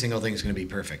every single thing is going to be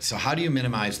perfect. So how do you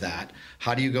minimize that?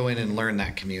 How do you go in and learn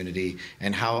that community?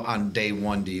 And how on day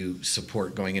one do you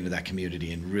support going into that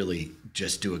community and really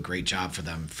just do a great job for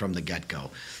them from the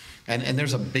get-go? And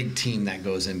there's a big team that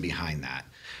goes in behind that.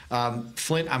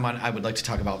 Flint, I would like to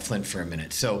talk about Flint for a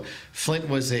minute. So Flint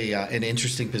was an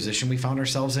interesting position we found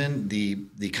ourselves in.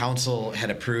 The council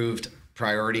had approved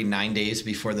priority 9 days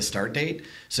before the start date.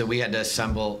 So we had to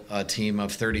assemble a team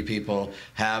of 30 people,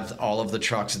 have all of the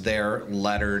trucks there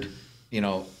lettered,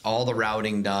 all the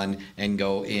routing done, and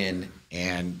go in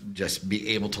and just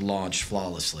be able to launch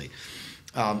flawlessly.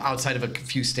 Outside of a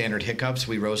few standard hiccups,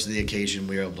 we rose to the occasion.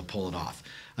 We were able to pull it off.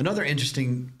 Another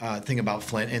interesting thing about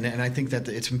Flint, and I think that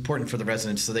it's important for the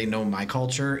residents so they know my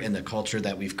culture and the culture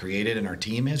that we've created and our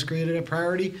team has created a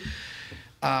priority.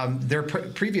 Their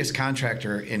previous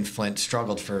contractor in Flint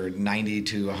struggled for 90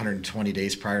 to 120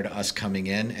 days prior to us coming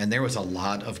in, and there was a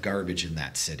lot of garbage in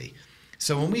that city.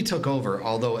 So when we took over,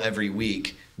 although every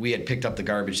week we had picked up the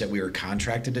garbage that we were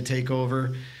contracted to take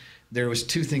over, there was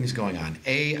two things going on.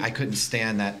 A, I couldn't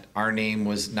stand that our name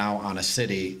was now on a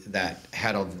city that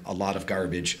had a lot of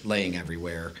garbage laying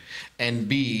everywhere. And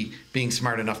B, being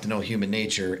smart enough to know human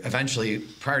nature, eventually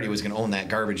Priority was going to own that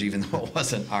garbage even though it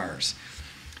wasn't ours.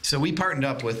 So we partnered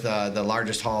up with the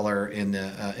largest hauler in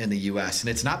the U.S., and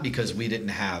it's not because we didn't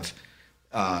have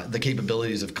the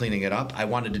capabilities of cleaning it up. I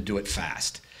wanted to do it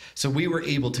fast. So we were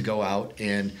able to go out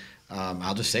and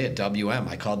I'll just say it, WM.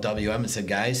 I called WM and said,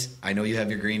 guys, I know you have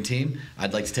your green team.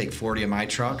 I'd like to take 40 of my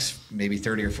trucks, maybe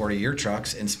 30 or 40 of your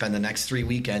trucks, and spend the next 3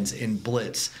 weekends in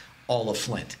Blitz all of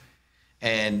Flint.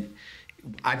 And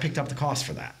I picked up the cost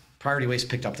for that. Priority Waste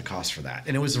picked up the cost for that.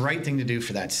 And it was the right thing to do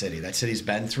for that city. That city's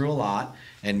been through a lot,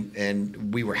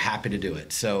 and we were happy to do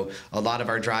it. So a lot of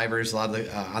our drivers, a lot of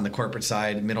the, on the corporate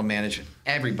side, middle management,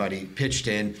 everybody pitched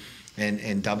in,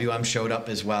 and WM showed up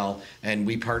as well. And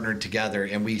we partnered together,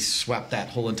 and we swept that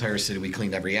whole entire city. We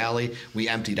cleaned every alley. We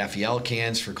emptied FEL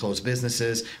cans for closed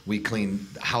businesses. We cleaned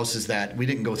houses that, we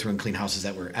didn't go through and clean houses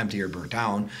that were empty or burnt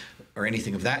down or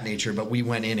anything of that nature, but we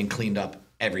went in and cleaned up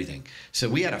everything. So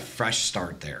we had a fresh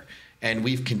start there, and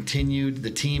we've continued.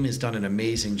 The team has done an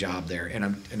amazing job there,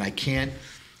 and I can't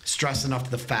stress enough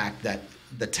the fact that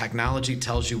the technology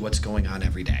tells you what's going on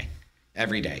every day.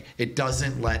 Every day, it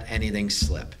doesn't let anything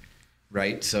slip,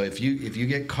 right? So if you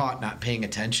get caught not paying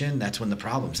attention, that's when the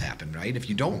problems happen, right? If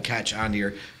you don't catch on to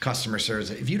your customer service,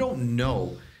 if you don't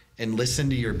know and listen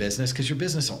to your business, because your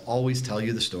business will always tell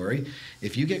you the story.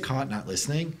 If you get caught not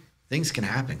listening, things can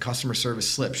happen. Customer service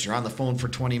slips. You're on the phone for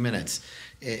 20 minutes,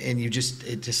 and it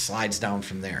just slides down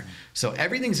from there. So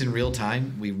everything's in real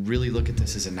time. We really look at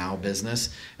this as a now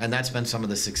business, and that's been some of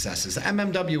the successes.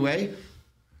 MMWA,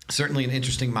 certainly an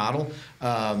interesting model.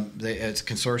 It's a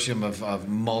consortium of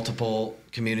multiple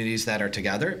communities that are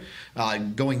together.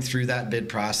 Going through that bid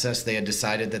process, they had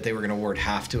decided that they were going to award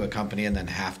half to a company and then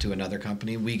half to another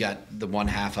company. We got the one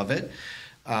half of it.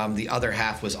 The other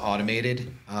half was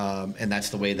automated, and that's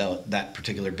the way that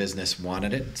particular business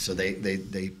wanted it. So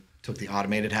they took the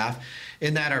automated half.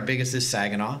 In that, our biggest is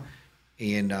Saginaw.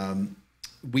 And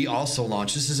we also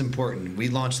launched, this is important, we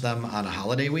launched them on a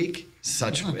holiday week,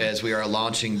 such as we are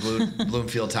launching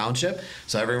Bloomfield Township.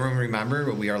 So everyone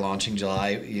remember, we are launching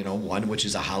July 1, which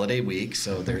is a holiday week.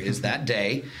 So there is that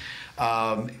day.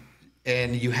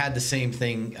 And you had the same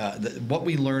thing. What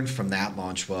we learned from that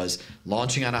launch was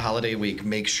launching on a holiday week,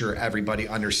 make sure everybody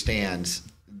understands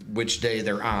which day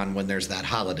they're on when there's that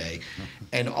holiday.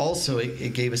 And also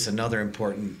it gave us another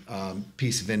important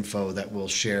piece of info that we'll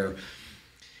share.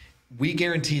 We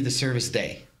guarantee the service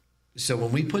day. So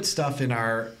when we put stuff in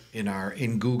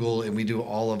Google and we do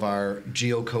all of our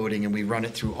geocoding and we run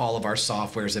it through all of our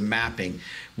softwares and mapping,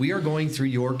 we are going through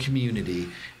your community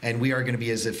and we are going to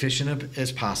be as efficient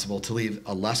as possible to leave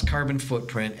a less carbon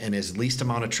footprint and as least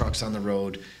amount of trucks on the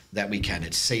road that we can.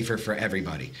 It's safer for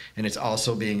everybody, and it's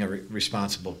also being a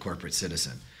responsible corporate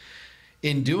citizen.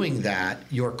 In doing that,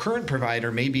 your current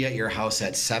provider may be at your house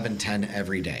at 7:10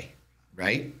 every day,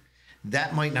 right?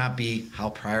 That might not be how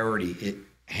Priority it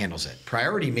handles it.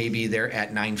 Priority may be there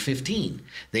at 9:15.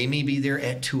 They may be there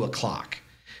at 2 o'clock.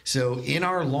 So in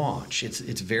our launch, it's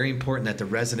very important that the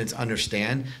residents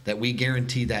understand that we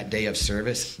guarantee that day of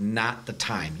service, not the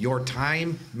time. Your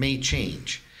time may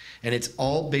change, and it's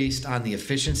all based on the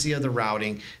efficiency of the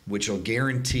routing, which will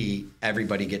guarantee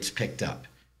everybody gets picked up.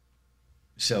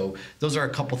 So those are a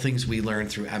couple things we learned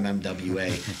through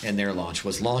MMWA and their launch,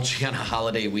 was launching on a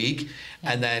holiday week.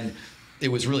 And then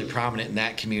it was really prominent in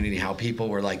that community how people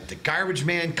were like, the garbage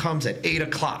man comes at 8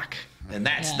 o'clock and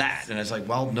that's that. And it's like,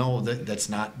 well, no, that's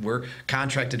not. We're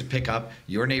contracted to pick up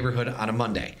your neighborhood on a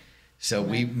Monday. So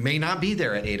we may not be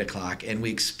there at 8 o'clock, and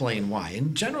we explain why.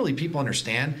 And generally people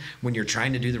understand when you're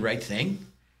trying to do the right thing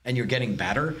and you're getting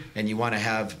better and you want to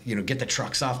have, get the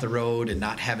trucks off the road and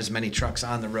not have as many trucks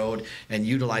on the road and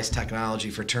utilize technology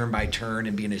for turn by turn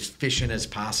and being as efficient as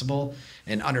possible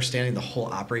and understanding the whole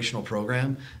operational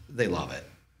program, they love it.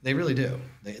 They really do.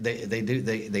 They do.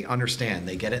 They understand.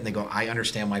 They get it, and they go, I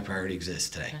understand why Priority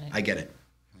exists today. Right. I get it.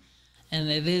 And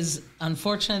it is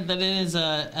unfortunate that it is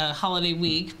a holiday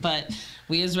week, but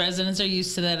we as residents are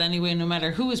used to that anyway. No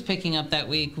matter who is picking up that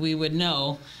week, we would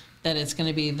know that it's going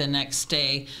to be the next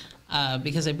day,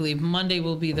 because I believe Monday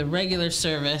will be the regular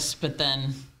service, but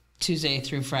then Tuesday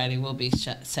through Friday will be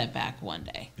set back one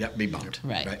day. Yep, be bumped.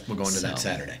 Right. We'll go into that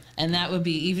Saturday. And that would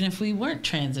be even if we weren't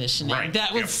transitioning. Right.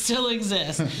 That would still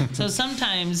exist. So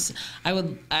sometimes I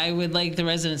would like the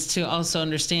residents to also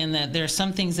understand that there are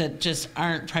some things that just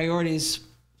aren't Priority's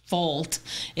fault.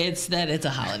 It's that it's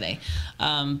a holiday.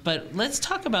 But let's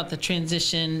talk about the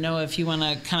transition. Noah, if you want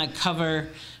to kind of cover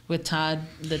with Todd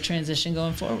the transition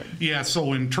going forward. Yeah,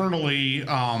 so internally,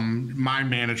 my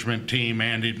management team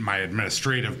and my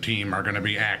administrative team are going to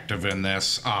be active in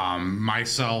this.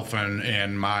 Myself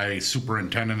and my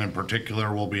superintendent in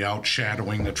particular will be out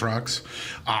shadowing the trucks.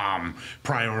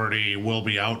 Priority will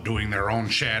be out doing their own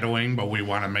shadowing, but we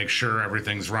want to make sure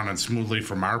everything's running smoothly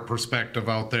from our perspective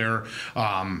out there.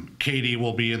 Katie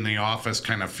will be in the office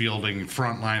kind of fielding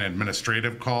frontline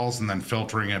administrative calls and then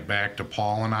filtering it back to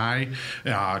Paul and I,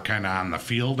 kind of on the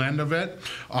field end of it.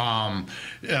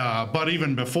 But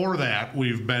even before that,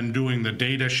 we've been doing the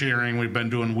data sharing, we've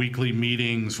been doing weekly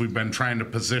meetings, we've been trying to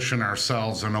position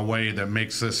ourselves in a way that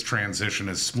makes this transition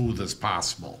as smooth as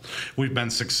possible. We've been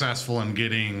successful in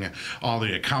getting all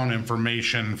the account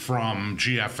information from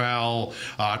GFL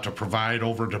to provide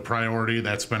over to Priority.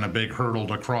 That's been a big hurdle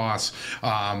to cross.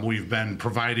 We've been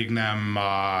providing them,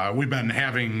 we've been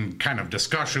having kind of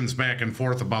discussions back and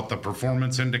forth about the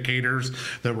performance indicators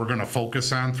that we're going to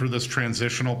focus on through this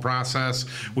transitional process.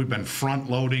 We've been front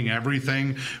loading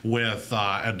everything with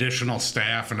additional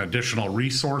staff and additional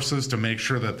resources to make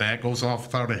sure that that goes off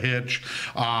without a hitch.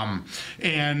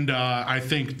 And I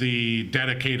think the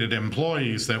dedicated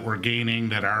employees that we're gaining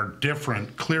that are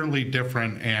different, clearly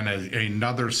different, and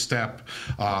another step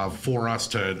for us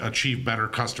to achieve better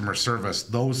customer service,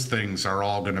 those things are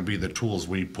all going to be the tools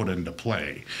we put into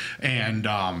play. And,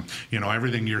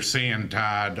 everything you're saying,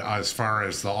 Todd, as far as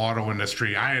as the auto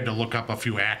industry, I had to look up a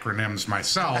few acronyms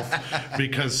myself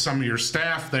because some of your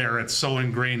staff there, it's so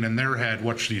ingrained in their head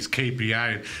what these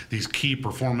KPI, these key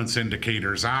performance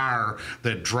indicators are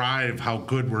that drive how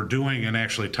good we're doing and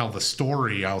actually tell the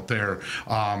story out there.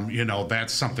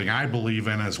 That's something I believe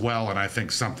in as well, and I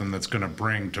think something that's going to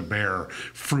bring to bear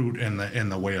fruit in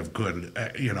the way of good,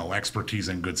 expertise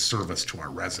and good service to our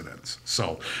residents.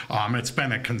 So it's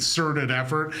been a concerted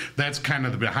effort. That's kind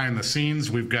of the behind the scenes.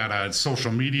 We've got a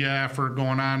social media effort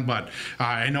going on, but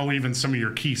I know even some of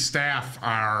your key staff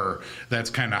that's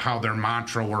kind of how their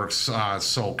mantra works.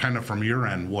 So kind of from your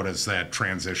end, what does that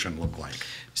transition look like?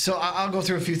 So I'll go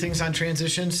through a few things on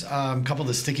transitions. A couple of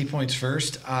the sticky points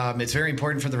first. It's very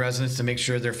important for the residents to make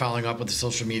sure they're following up with the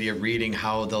social media, reading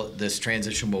how this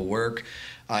transition will work.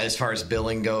 As far as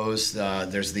billing goes,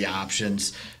 there's the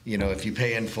options. If you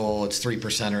pay in full, it's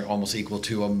 3% or almost equal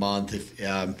to a month.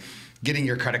 If getting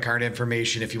your credit card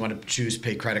information, if you want to choose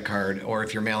pay credit card, or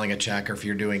if you're mailing a check, or if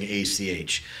you're doing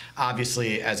ACH.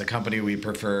 Obviously, as a company, we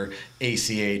prefer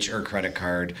ACH or credit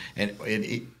card, and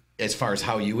as far as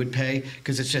how you would pay,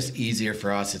 because it's just easier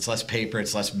for us. It's less paper,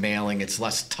 it's less mailing, it's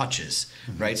less touches,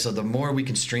 right? So the more we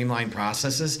can streamline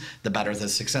processes, the better the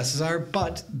successes are.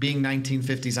 But being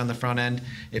 1950s on the front end,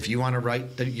 if you want to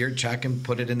write your check and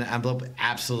put it in the envelope,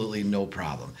 absolutely no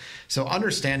problem. So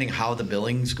understanding how the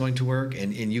billing is going to work,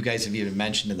 and you guys have even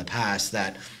mentioned in the past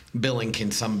that billing can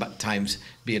sometimes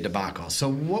be a debacle. So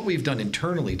what we've done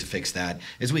internally to fix that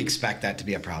is we expect that to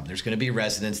be a problem. There's going to be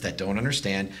residents that don't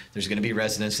understand. There's going to be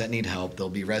residents that need help. There'll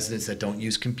be residents that don't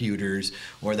use computers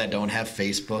or that don't have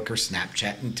Facebook or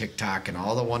Snapchat and TikTok and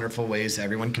all the wonderful ways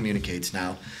everyone communicates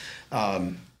now.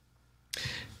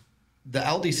 The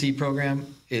LDC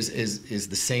program is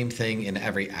the same thing in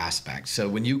every aspect. So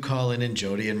when you call in and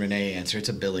Jody and Renee answer, it's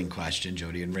a billing question.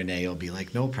 Jody and Renee will be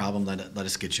like, no problem, let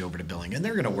us get you over to billing. And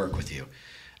they're going to work with you.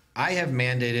 I have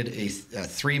mandated a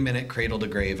 3-minute cradle to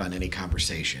grave on any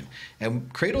conversation.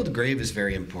 And cradle to grave is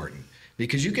very important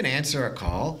because you can answer a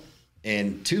call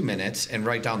in 2 minutes and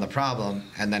write down the problem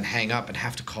and then hang up and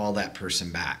have to call that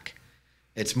person back.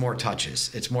 It's more touches.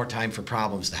 It's more time for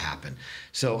problems to happen.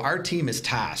 So our team is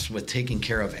tasked with taking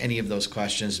care of any of those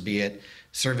questions, be it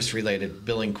service-related,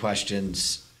 billing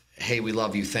questions, hey, we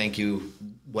love you, thank you,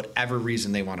 whatever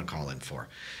reason they want to call in for.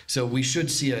 So we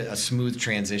should see a smooth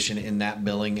transition in that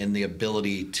billing and the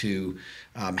ability to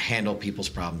handle people's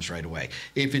problems right away.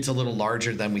 If it's a little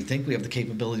larger than we think, we have the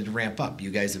capability to ramp up.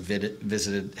 You guys have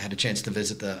had a chance to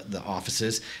visit the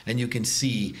offices, and you can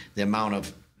see the amount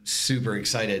of super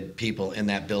excited people in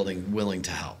that building willing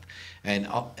to help. And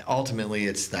ultimately,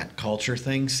 it's that culture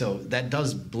thing. So that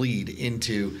does bleed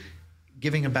into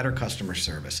giving a better customer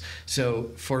service.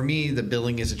 So for me, the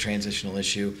billing is a transitional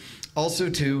issue. Also,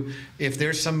 too, if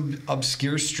there's some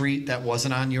obscure street that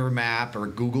wasn't on your map or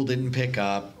Google didn't pick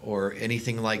up or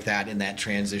anything like that in that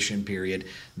transition period,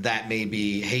 that may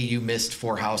be, hey, you missed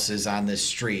 4 houses on this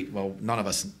street. Well, none of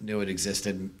us knew it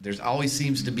existed. There's always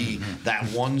seems to be that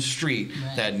one street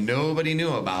that nobody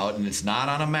knew about, and it's not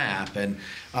on a map, and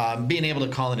being able to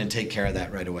call in and take care of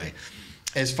that right away.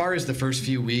 As far as the first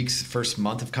few weeks, first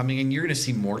month of coming in, you're going to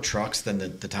see more trucks than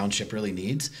the township really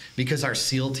needs because our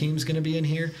SEAL team's going to be in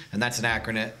here, and that's an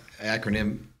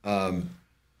acronym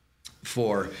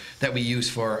that we use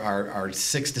for our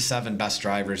 6 to 7 best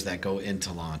drivers that go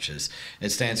into launches. It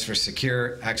stands for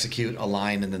secure, execute,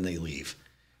 align, and then they leave.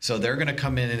 So they're going to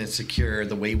come in and secure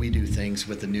the way we do things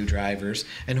with the new drivers,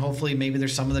 and hopefully maybe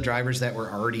there's some of the drivers that were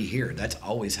already here. That's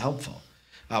always helpful.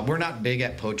 We're not big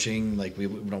at poaching, like we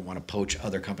don't want to poach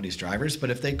other companies' drivers, but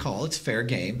if they call, it's fair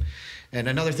game. And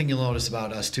another thing you'll notice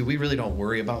about us too, we really don't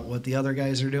worry about what the other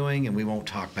guys are doing, and we won't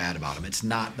talk bad about them. It's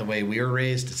not the way we were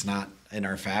raised. It's not in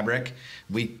our fabric.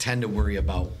 We tend to worry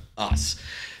about us.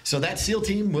 So that SEAL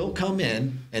team will come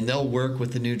in and they'll work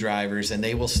with the new drivers, and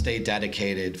they will stay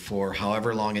dedicated for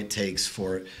however long it takes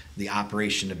for the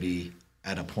operation to be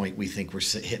at a point we think we're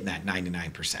hitting that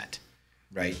 99%.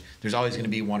 Right? There's always going to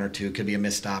be 1 or 2. Could be a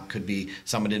misstop. Could be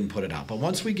someone didn't put it out. But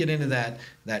once we get into that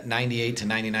 98 to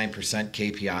 99%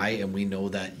 KPI, and we know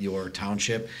that your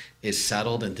township is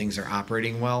settled and things are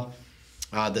operating well,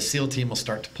 the SEAL team will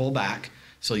start to pull back.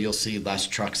 So you'll see less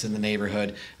trucks in the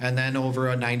neighborhood. And then over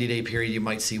a 90-day period, you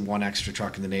might see 1 extra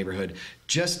truck in the neighborhood,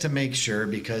 just to make sure,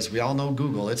 because we all know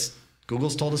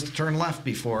Google's told us to turn left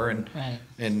before, and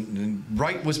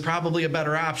right was probably a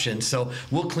better option. So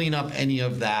we'll clean up any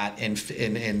of that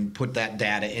and put that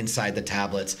data inside the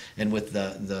tablets and with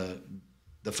the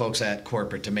folks at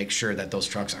corporate to make sure that those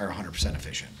trucks are 100%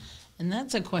 efficient. And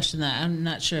that's a question that I'm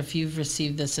not sure if you've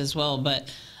received this as well, but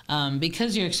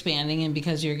because you're expanding and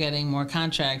because you're getting more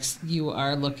contracts, you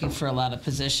are looking for a lot of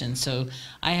positions. So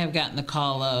I have gotten the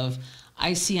call of,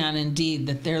 I see on Indeed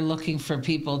that they're looking for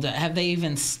people to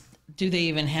do they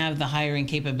even have the hiring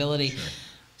capability? Sure.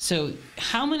 So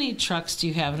how many trucks do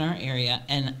you have in our area,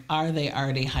 and are they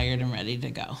already hired and ready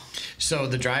to go? So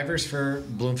the drivers for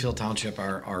Bloomfield Township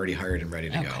are already hired and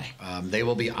ready to go. They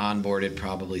will be onboarded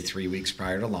probably 3 weeks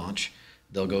prior to launch.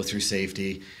 They'll go through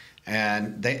safety.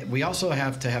 And we also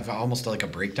have to have almost like a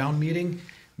breakdown meeting,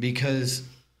 because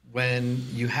when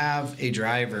you have a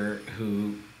driver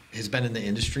who has been in the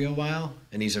industry a while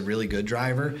and he's a really good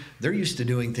driver, they're used to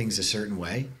doing things a certain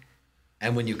way.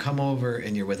 And when you come over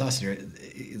and you're with us, and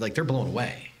you're like, they're blown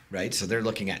away, right? So they're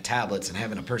looking at tablets and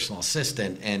having a personal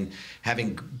assistant and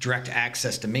having direct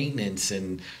access to maintenance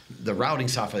and the routing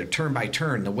software, turn by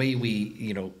turn, the way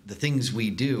we, the things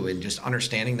we do, and just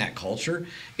understanding that culture.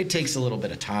 It takes a little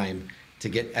bit of time to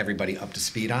get everybody up to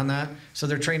speed on that. So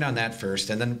they're trained on that first.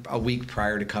 And then a week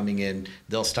prior to coming in,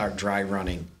 they'll start dry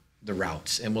running the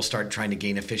routes, and we'll start trying to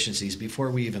gain efficiencies before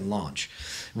we even launch.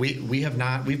 We've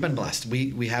been blessed.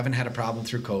 We haven't had a problem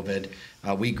through COVID.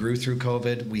 We grew through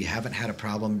COVID. We haven't had a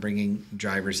problem bringing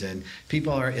drivers in.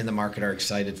 People in the market are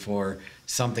excited for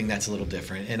something that's a little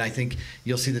different. And I think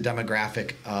you'll see the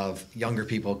demographic of younger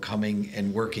people coming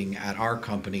and working at our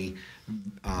company.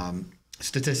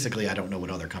 Statistically, I don't know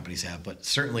what other companies have, but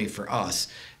certainly for us,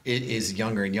 it is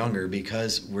younger and younger,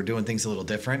 because we're doing things a little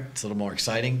different. It's a little more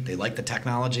exciting. They like the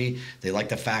technology. They like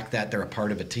the fact that they're a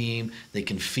part of a team. They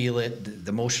can feel it, the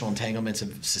emotional entanglements of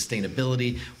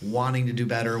sustainability, wanting to do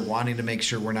better, wanting to make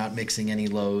sure we're not mixing any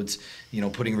loads,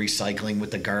 putting recycling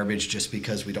with the garbage just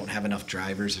because we don't have enough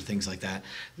drivers or things like that.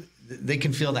 They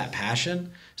can feel that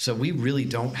passion. So we really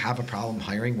don't have a problem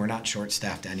hiring. We're not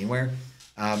short-staffed anywhere.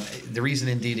 The reason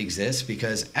Indeed exists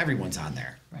because everyone's on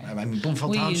there. Right. I mean,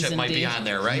 Bloomfield Township might be on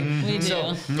there, right? We do.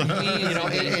 So,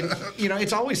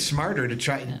 it's always smarter to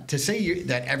try to say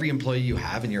that every employee you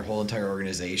have in your whole entire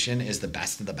organization is the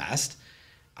best of the best.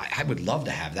 I would love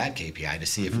to have that KPI to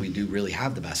see if we do really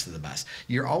have the best of the best.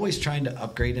 You're always trying to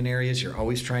upgrade in areas. You're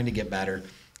always trying to get better.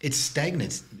 It's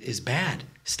stagnant is bad.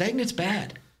 Stagnant's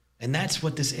bad. And that's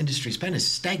what this industry's been, is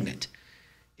stagnant.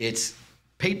 It's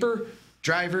paper,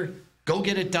 driver, go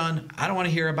get it done. I don't want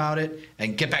to hear about it,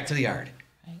 and get back to the yard.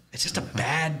 Right. It's just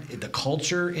the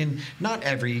culture in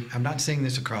I'm not saying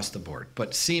this across the board,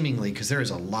 but seemingly, because there is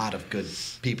a lot of good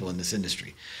people in this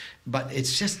industry, but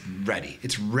it's just ready.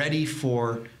 It's ready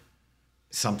for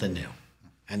something new.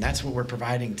 And that's what we're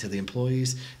providing to the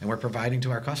employees, and we're providing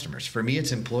to our customers. For me,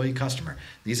 it's employee customer.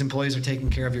 These employees are taken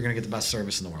care of. You're going to get the best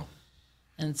service in the world.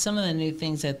 And some of the new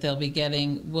things that they'll be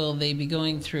getting, will they be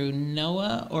going through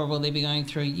NOAA, or will they be going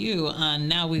through you?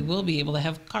 Now we will be able to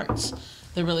have carts,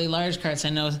 the really large carts. I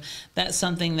know that's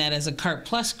something that, as a Cart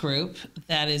Plus group,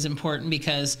 that is important,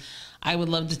 because I would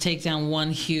love to take down one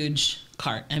huge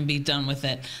cart and be done with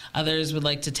it. Others would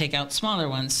like to take out smaller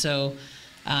ones. So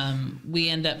we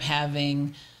end up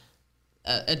having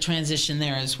a transition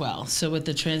there as well. So with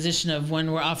the transition of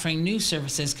when we're offering new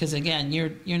services, because again,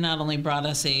 you're not only brought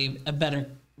us a better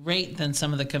rate than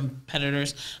some of the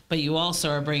competitors, but you also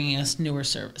are bringing us newer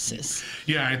services.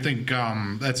 Yeah, I think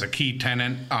that's a key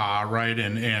tenet, right?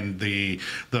 And the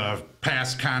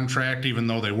past contract, even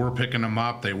though they were picking them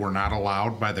up, they were not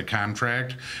allowed by the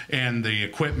contract, and the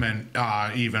equipment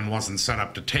even wasn't set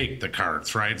up to take the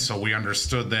carts, right? So we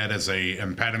understood that as a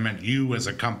impediment. You as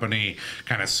a company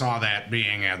kind of saw that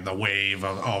being at the wave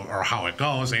of or how it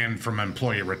goes, and from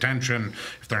employee retention,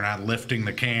 if they're not lifting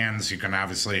the cans, you can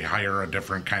obviously hire a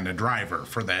different kind of driver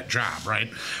for that job,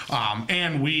 right?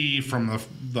 And we, from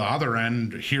the other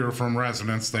end, hear from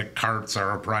residents that carts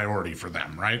are a priority for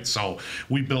them, right? So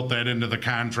we built that into the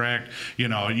contract. We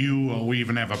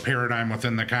even have a paradigm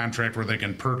within the contract where they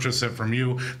can purchase it from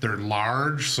you. They're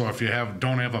large, so if you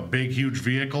don't have a big, huge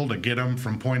vehicle to get them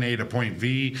from point A to point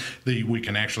V, we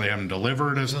can actually have them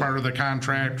delivered as part of the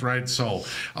contract, right? So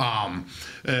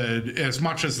as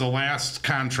much as the last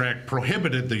contract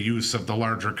prohibited the use of the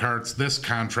larger carts, this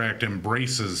contract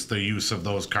embraces the use of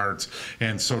those carts,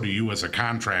 and so do you as a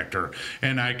contractor.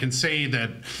 And I can say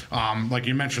that, like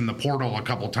you mentioned the portal a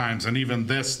couple times, and even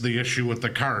the issue with the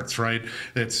carts, right?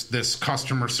 It's this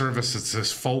customer service, it's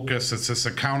this focus, it's this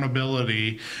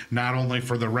accountability, not only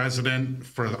for the resident,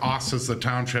 for us as the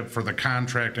township, for the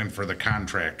contract, and for the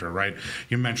contractor, right?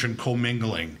 You mentioned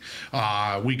commingling.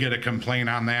 We get a complaint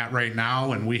on that right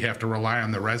now, and we have to rely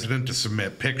on the resident to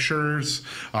submit pictures.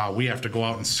 We have to go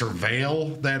out and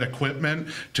surveil that equipment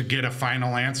to get a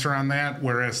final answer on that,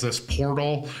 whereas this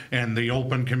portal and the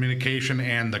open communication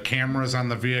and the cameras on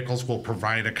the vehicles will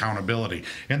provide accountability.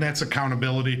 And that's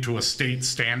accountability to a state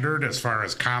standard as far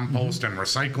as compost and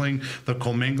recycling, the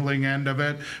commingling end of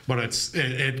it. But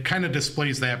it kind of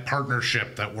displays that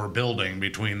partnership that we're building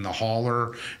between the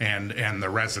hauler and the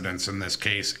residents in this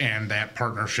case, and that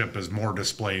partnership is more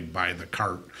displayed by the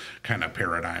cart kind of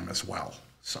paradigm as well.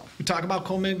 So we talk about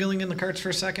commingling in the carts for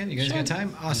a second. You guys got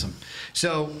time? Awesome.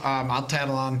 So I'll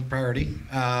tattle on priority.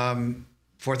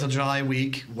 4th of July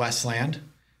week, Westland,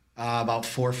 about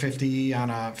 4:50 on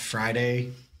a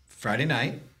Friday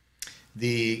night.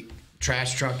 The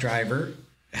trash truck driver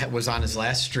was on his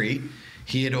last street.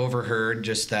 He had overheard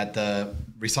just that the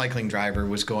recycling driver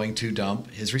was going to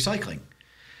dump his recycling.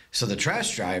 So the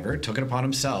trash driver took it upon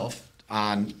himself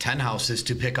on 10 houses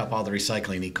to pick up all the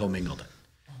recycling. He commingled it.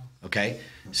 Okay,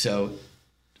 so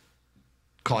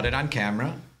caught it on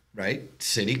camera, right?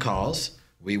 City calls.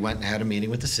 We went and had a meeting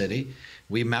with the city.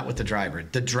 We met with the driver.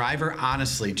 The driver,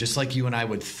 honestly, just like you and I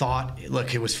would thought,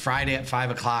 look, it was Friday at 5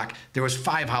 o'clock. There was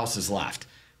 5 houses left,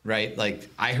 right? Like,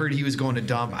 I heard he was going to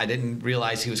dump. I didn't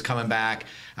realize he was coming back.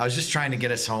 I was just trying to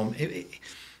get us home.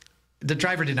 The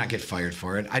driver did not get fired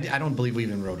for it. I don't believe we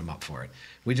even wrote him up for it.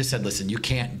 We just said, listen, you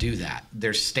can't do that.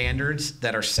 There's standards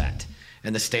that are set.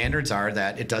 And the standards are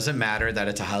that it doesn't matter that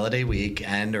it's a holiday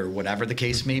weekend or whatever the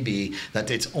case may be,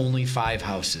 that it's only 5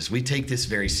 houses. We take this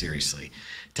very seriously.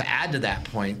 To add to that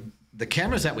point, the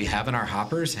cameras that we have in our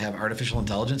hoppers have artificial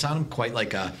intelligence on them, quite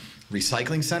like a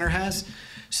recycling center has.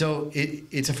 So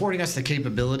it's affording us the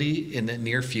capability in the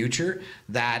near future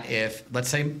that if, let's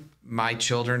say, my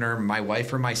children or my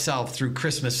wife or myself threw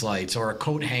Christmas lights or a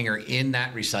coat hanger in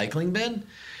that recycling bin,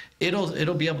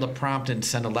 it'll be able to prompt and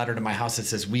send a letter to my house that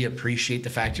says, we appreciate the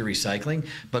fact you're recycling,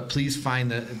 but please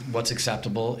find what's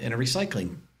acceptable in a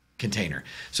recycling container.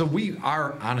 So we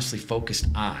are honestly focused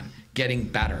on getting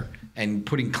better and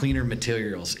putting cleaner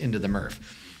materials into the MRF.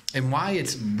 And why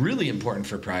it's really important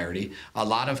for priority, a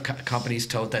lot of companies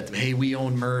told that, hey, we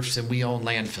own MRFs and we own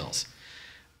landfills.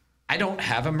 I don't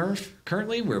have a MRF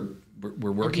currently. We're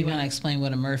working. You want to explain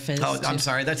what a MRF is? Oh, I'm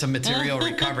sorry. That's a material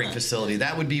recovery facility.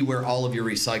 That would be where all of your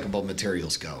recyclable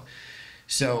materials go.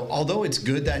 So although it's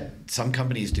good that some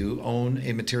companies do own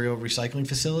a material recycling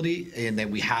facility and that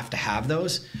we have to have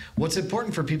those, what's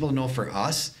important for people to know for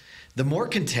us, the more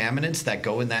contaminants that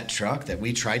go in that truck that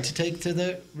we tried to take to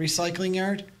the recycling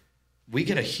yard, we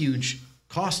get a huge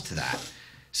cost to that.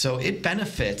 So it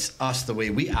benefits us the way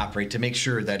we operate to make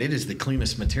sure that it is the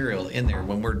cleanest material in there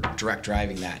when we're direct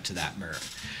driving that to that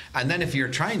MRF. And then if you're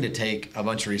trying to take a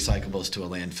bunch of recyclables to a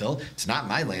landfill, it's not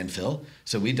my landfill,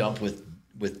 so we dump with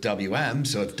WM.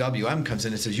 So if WM comes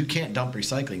in and says, you can't dump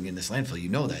recycling in this landfill, you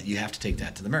know that. You have to take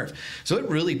that to the MRF. So it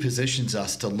really positions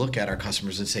us to look at our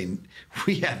customers and say,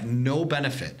 we have no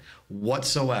benefit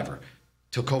whatsoever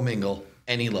to commingle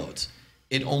any loads.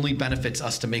 It only benefits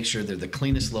us to make sure they're the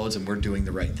cleanest loads and we're doing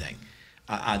the right thing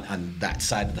on that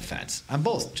side of the fence. On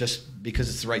both, just because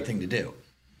it's the right thing to do.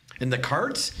 In the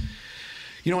carts,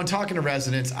 you know, when talking to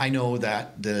residents, I know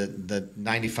that the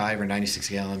 95 or 96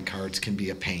 gallon carts can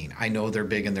be a pain. I know they're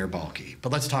big and they're bulky,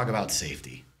 but let's talk about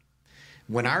safety.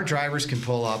 When our drivers can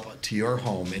pull up to your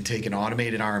home and take an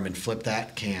automated arm and flip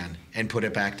that can and put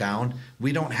it back down,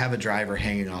 we don't have a driver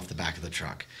hanging off the back of the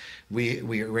truck.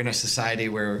 We're in a society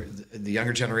where the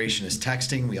younger generation is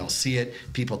texting. We all see it.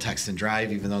 People text and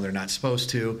drive even though they're not supposed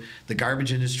to. The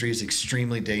garbage industry is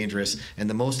extremely dangerous. And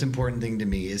the most important thing to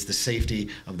me is the safety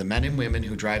of the men and women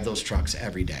who drive those trucks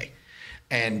every day.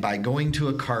 And by going to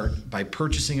a cart, by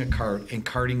purchasing a cart and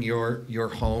carting your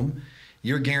home,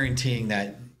 you're guaranteeing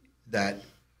that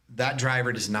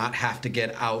driver does not have to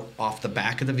get out off the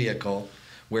back of the vehicle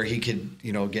where he could,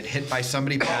 get hit by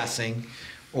somebody passing,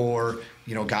 or,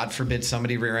 God forbid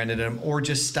somebody rear-ended him, or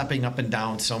just stepping up and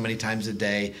down so many times a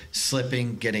day,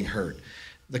 slipping, getting hurt.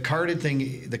 The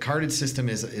carded system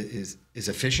is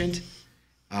efficient,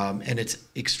 and it's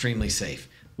extremely safe.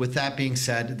 With that being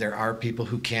said, there are people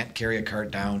who can't carry a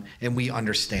cart down, and we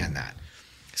understand that.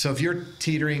 So if you're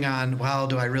teetering on, well,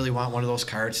 do I really want one of those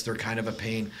carts? They're kind of a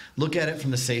pain. Look at it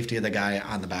from the safety of the guy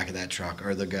on the back of that truck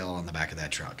or the girl on the back of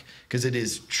that truck, because it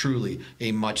is truly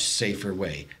a much safer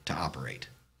way to operate.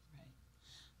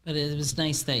 But it was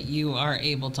nice that you are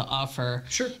able to offer.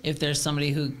 Sure. If there's somebody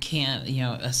who can't,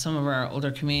 some of our older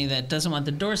community that doesn't want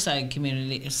the door side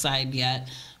community side yet,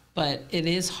 but it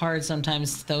is hard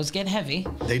sometimes. Those get heavy.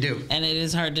 They do. And it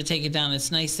is hard to take it down.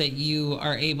 It's nice that you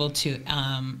are able to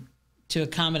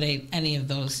accommodate any of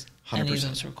those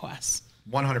 100%. Requests.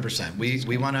 100%.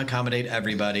 We want to accommodate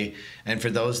everybody, and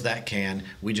for those that can,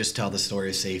 we just tell the story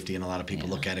of safety, and a lot of people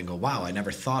look at it and go, wow, I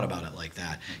never thought about it like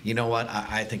that. You know what?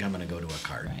 I think I'm going to go to a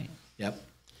cart. Right. Yep.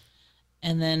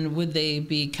 And then would they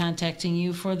be contacting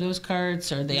you for those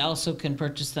carts, or they also can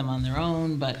purchase them on their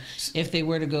own? But if they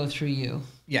were to go through you,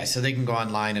 Yeah, so they can go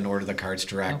online and order the carts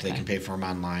direct. Okay. They can pay for them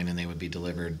online, and they would be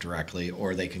delivered directly,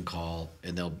 or they can call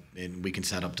and we can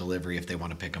set up delivery if they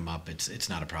want to pick them up. It's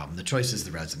not a problem. The choice is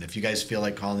the resident. If you guys feel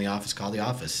like calling the office, call the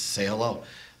office. Say hello,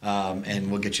 and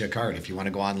we'll get you a cart. If you want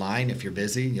to go online, if you're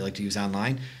busy and you like to use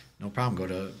online, no problem. Go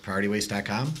to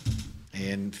prioritywaste.com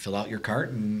and fill out your cart,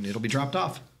 and it'll be dropped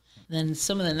off. then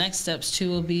some of the next steps too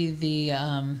will be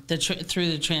through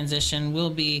the transition will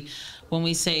be when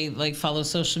we say like follow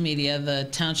social media, the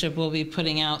township will be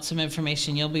putting out some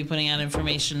information. You'll be putting out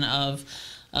information of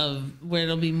where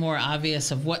it'll be more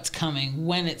obvious of what's coming,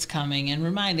 when it's coming, and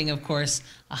reminding, of course,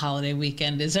 a holiday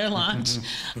weekend is our launch.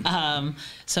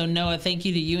 So Noah, thank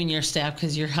you to you and your staff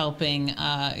because you're helping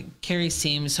Carrie's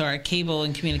team. So our cable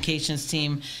and communications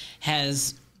team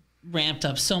has ramped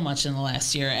up so much in the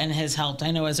last year and has helped. I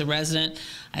know as a resident,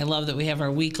 I love that we have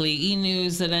our weekly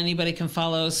e-news that anybody can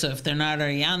follow. So if they're not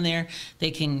already on there, they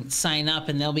can sign up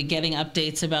and they'll be getting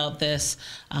updates about this.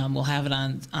 We'll have it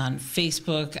on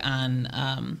Facebook,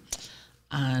 on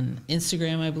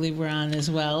Instagram, I believe we're on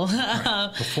as well.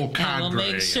 Right. The full cadre, and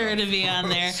we'll make sure to be on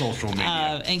there. Social media.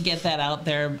 And get that out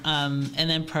there. And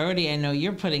then Priority, I know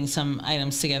you're putting some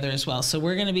items together as well. So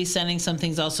we're going to be sending some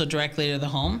things also directly to the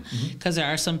home because there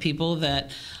are some people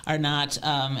that are not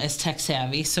as tech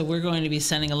savvy. So we're going to be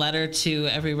sending a letter to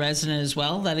every resident as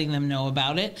well, letting them know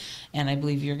about it. And I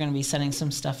believe you're going to be sending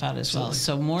some stuff out as well.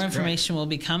 So more information will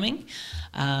be coming.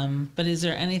 But is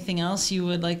there anything else you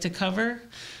would like to cover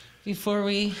before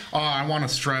we? I want to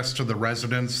stress to the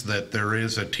residents that there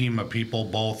is a team of people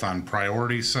both on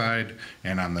Priority side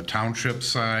and on the township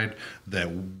side that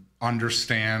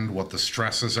understand what the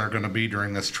stresses are going to be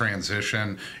during this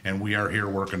transition, and we are here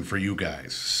working for you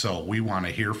guys. So we want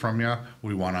to hear from you.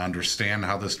 We want to understand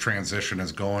how this transition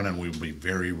is going, and we'll be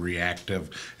very reactive,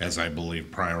 as I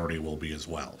believe Priority will be as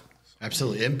well.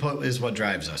 Absolutely. Input is what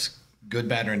drives us, good,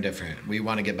 bad, or indifferent. We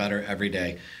want to get better every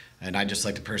day. And I'd just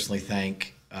like to personally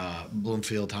thank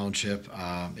Bloomfield Township,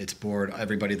 its board,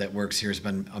 everybody that works here has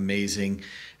been amazing.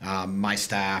 My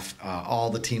staff, all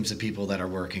the teams of people that are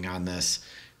working on this,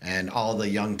 and all the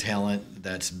young talent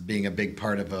that's being a big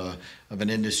part of an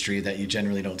industry that you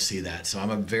generally don't see that. So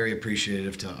I'm very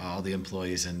appreciative to all the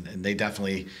employees, and they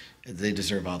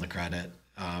deserve all the credit.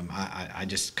 I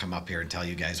just come up here and tell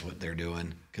you guys what they're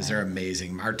doing because they're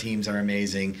amazing. Our teams are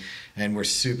amazing, and we're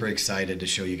super excited to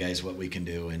show you guys what we can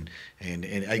do. And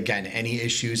again, any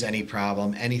issues, any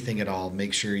problem, anything at all,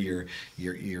 make sure you're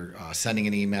sending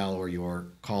an email or you're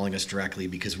calling us directly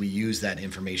because we use that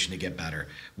information to get better.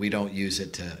 We don't use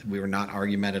it we're not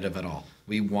argumentative at all.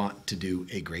 We want to do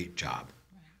a great job.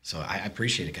 So I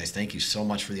appreciate it, guys. Thank you so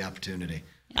much for the opportunity.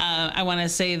 I want to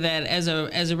say that as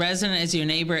a resident, as your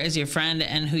neighbor, as your friend,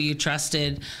 and who you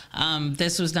trusted,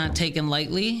 this was not taken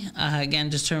lightly. Again,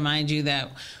 just to remind you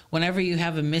that whenever you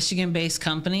have a Michigan-based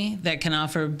company that can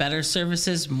offer better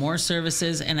services, more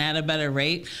services, and at a better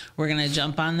rate, we're going to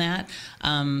jump on that.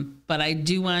 But I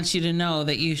do want you to know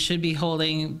that you should be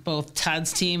holding both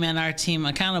Todd's team and our team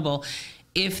accountable.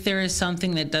 If there is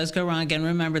something that does go wrong, again,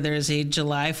 remember there is a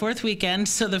July 4th weekend,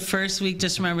 so the first week,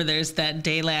 just remember there's that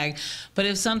day lag. But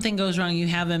if something goes wrong, you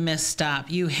have a missed stop,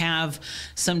 you have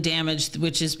some damage,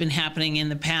 which has been happening in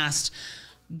the past,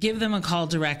 give them a call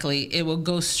directly. It will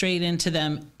go straight into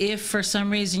them. If for some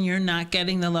reason you're not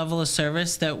getting the level of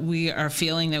service that we are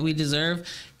feeling that we deserve,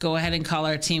 go ahead and call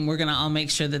our team. We're going to all make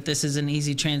sure that this is an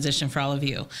easy transition for all of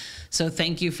you. So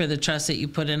thank you for the trust that you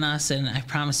put in us, and I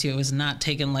promise you it was not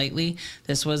taken lightly.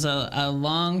 This was a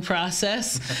long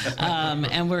process,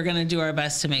 and we're going to do our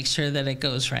best to make sure that it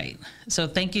goes right. So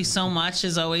thank you so much,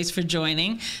 as always, for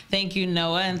joining. Thank you,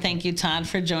 Noah, and thank you, Todd,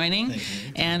 for joining.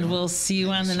 And we'll see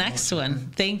you on the next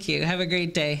one. Thank you. Have a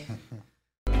great day.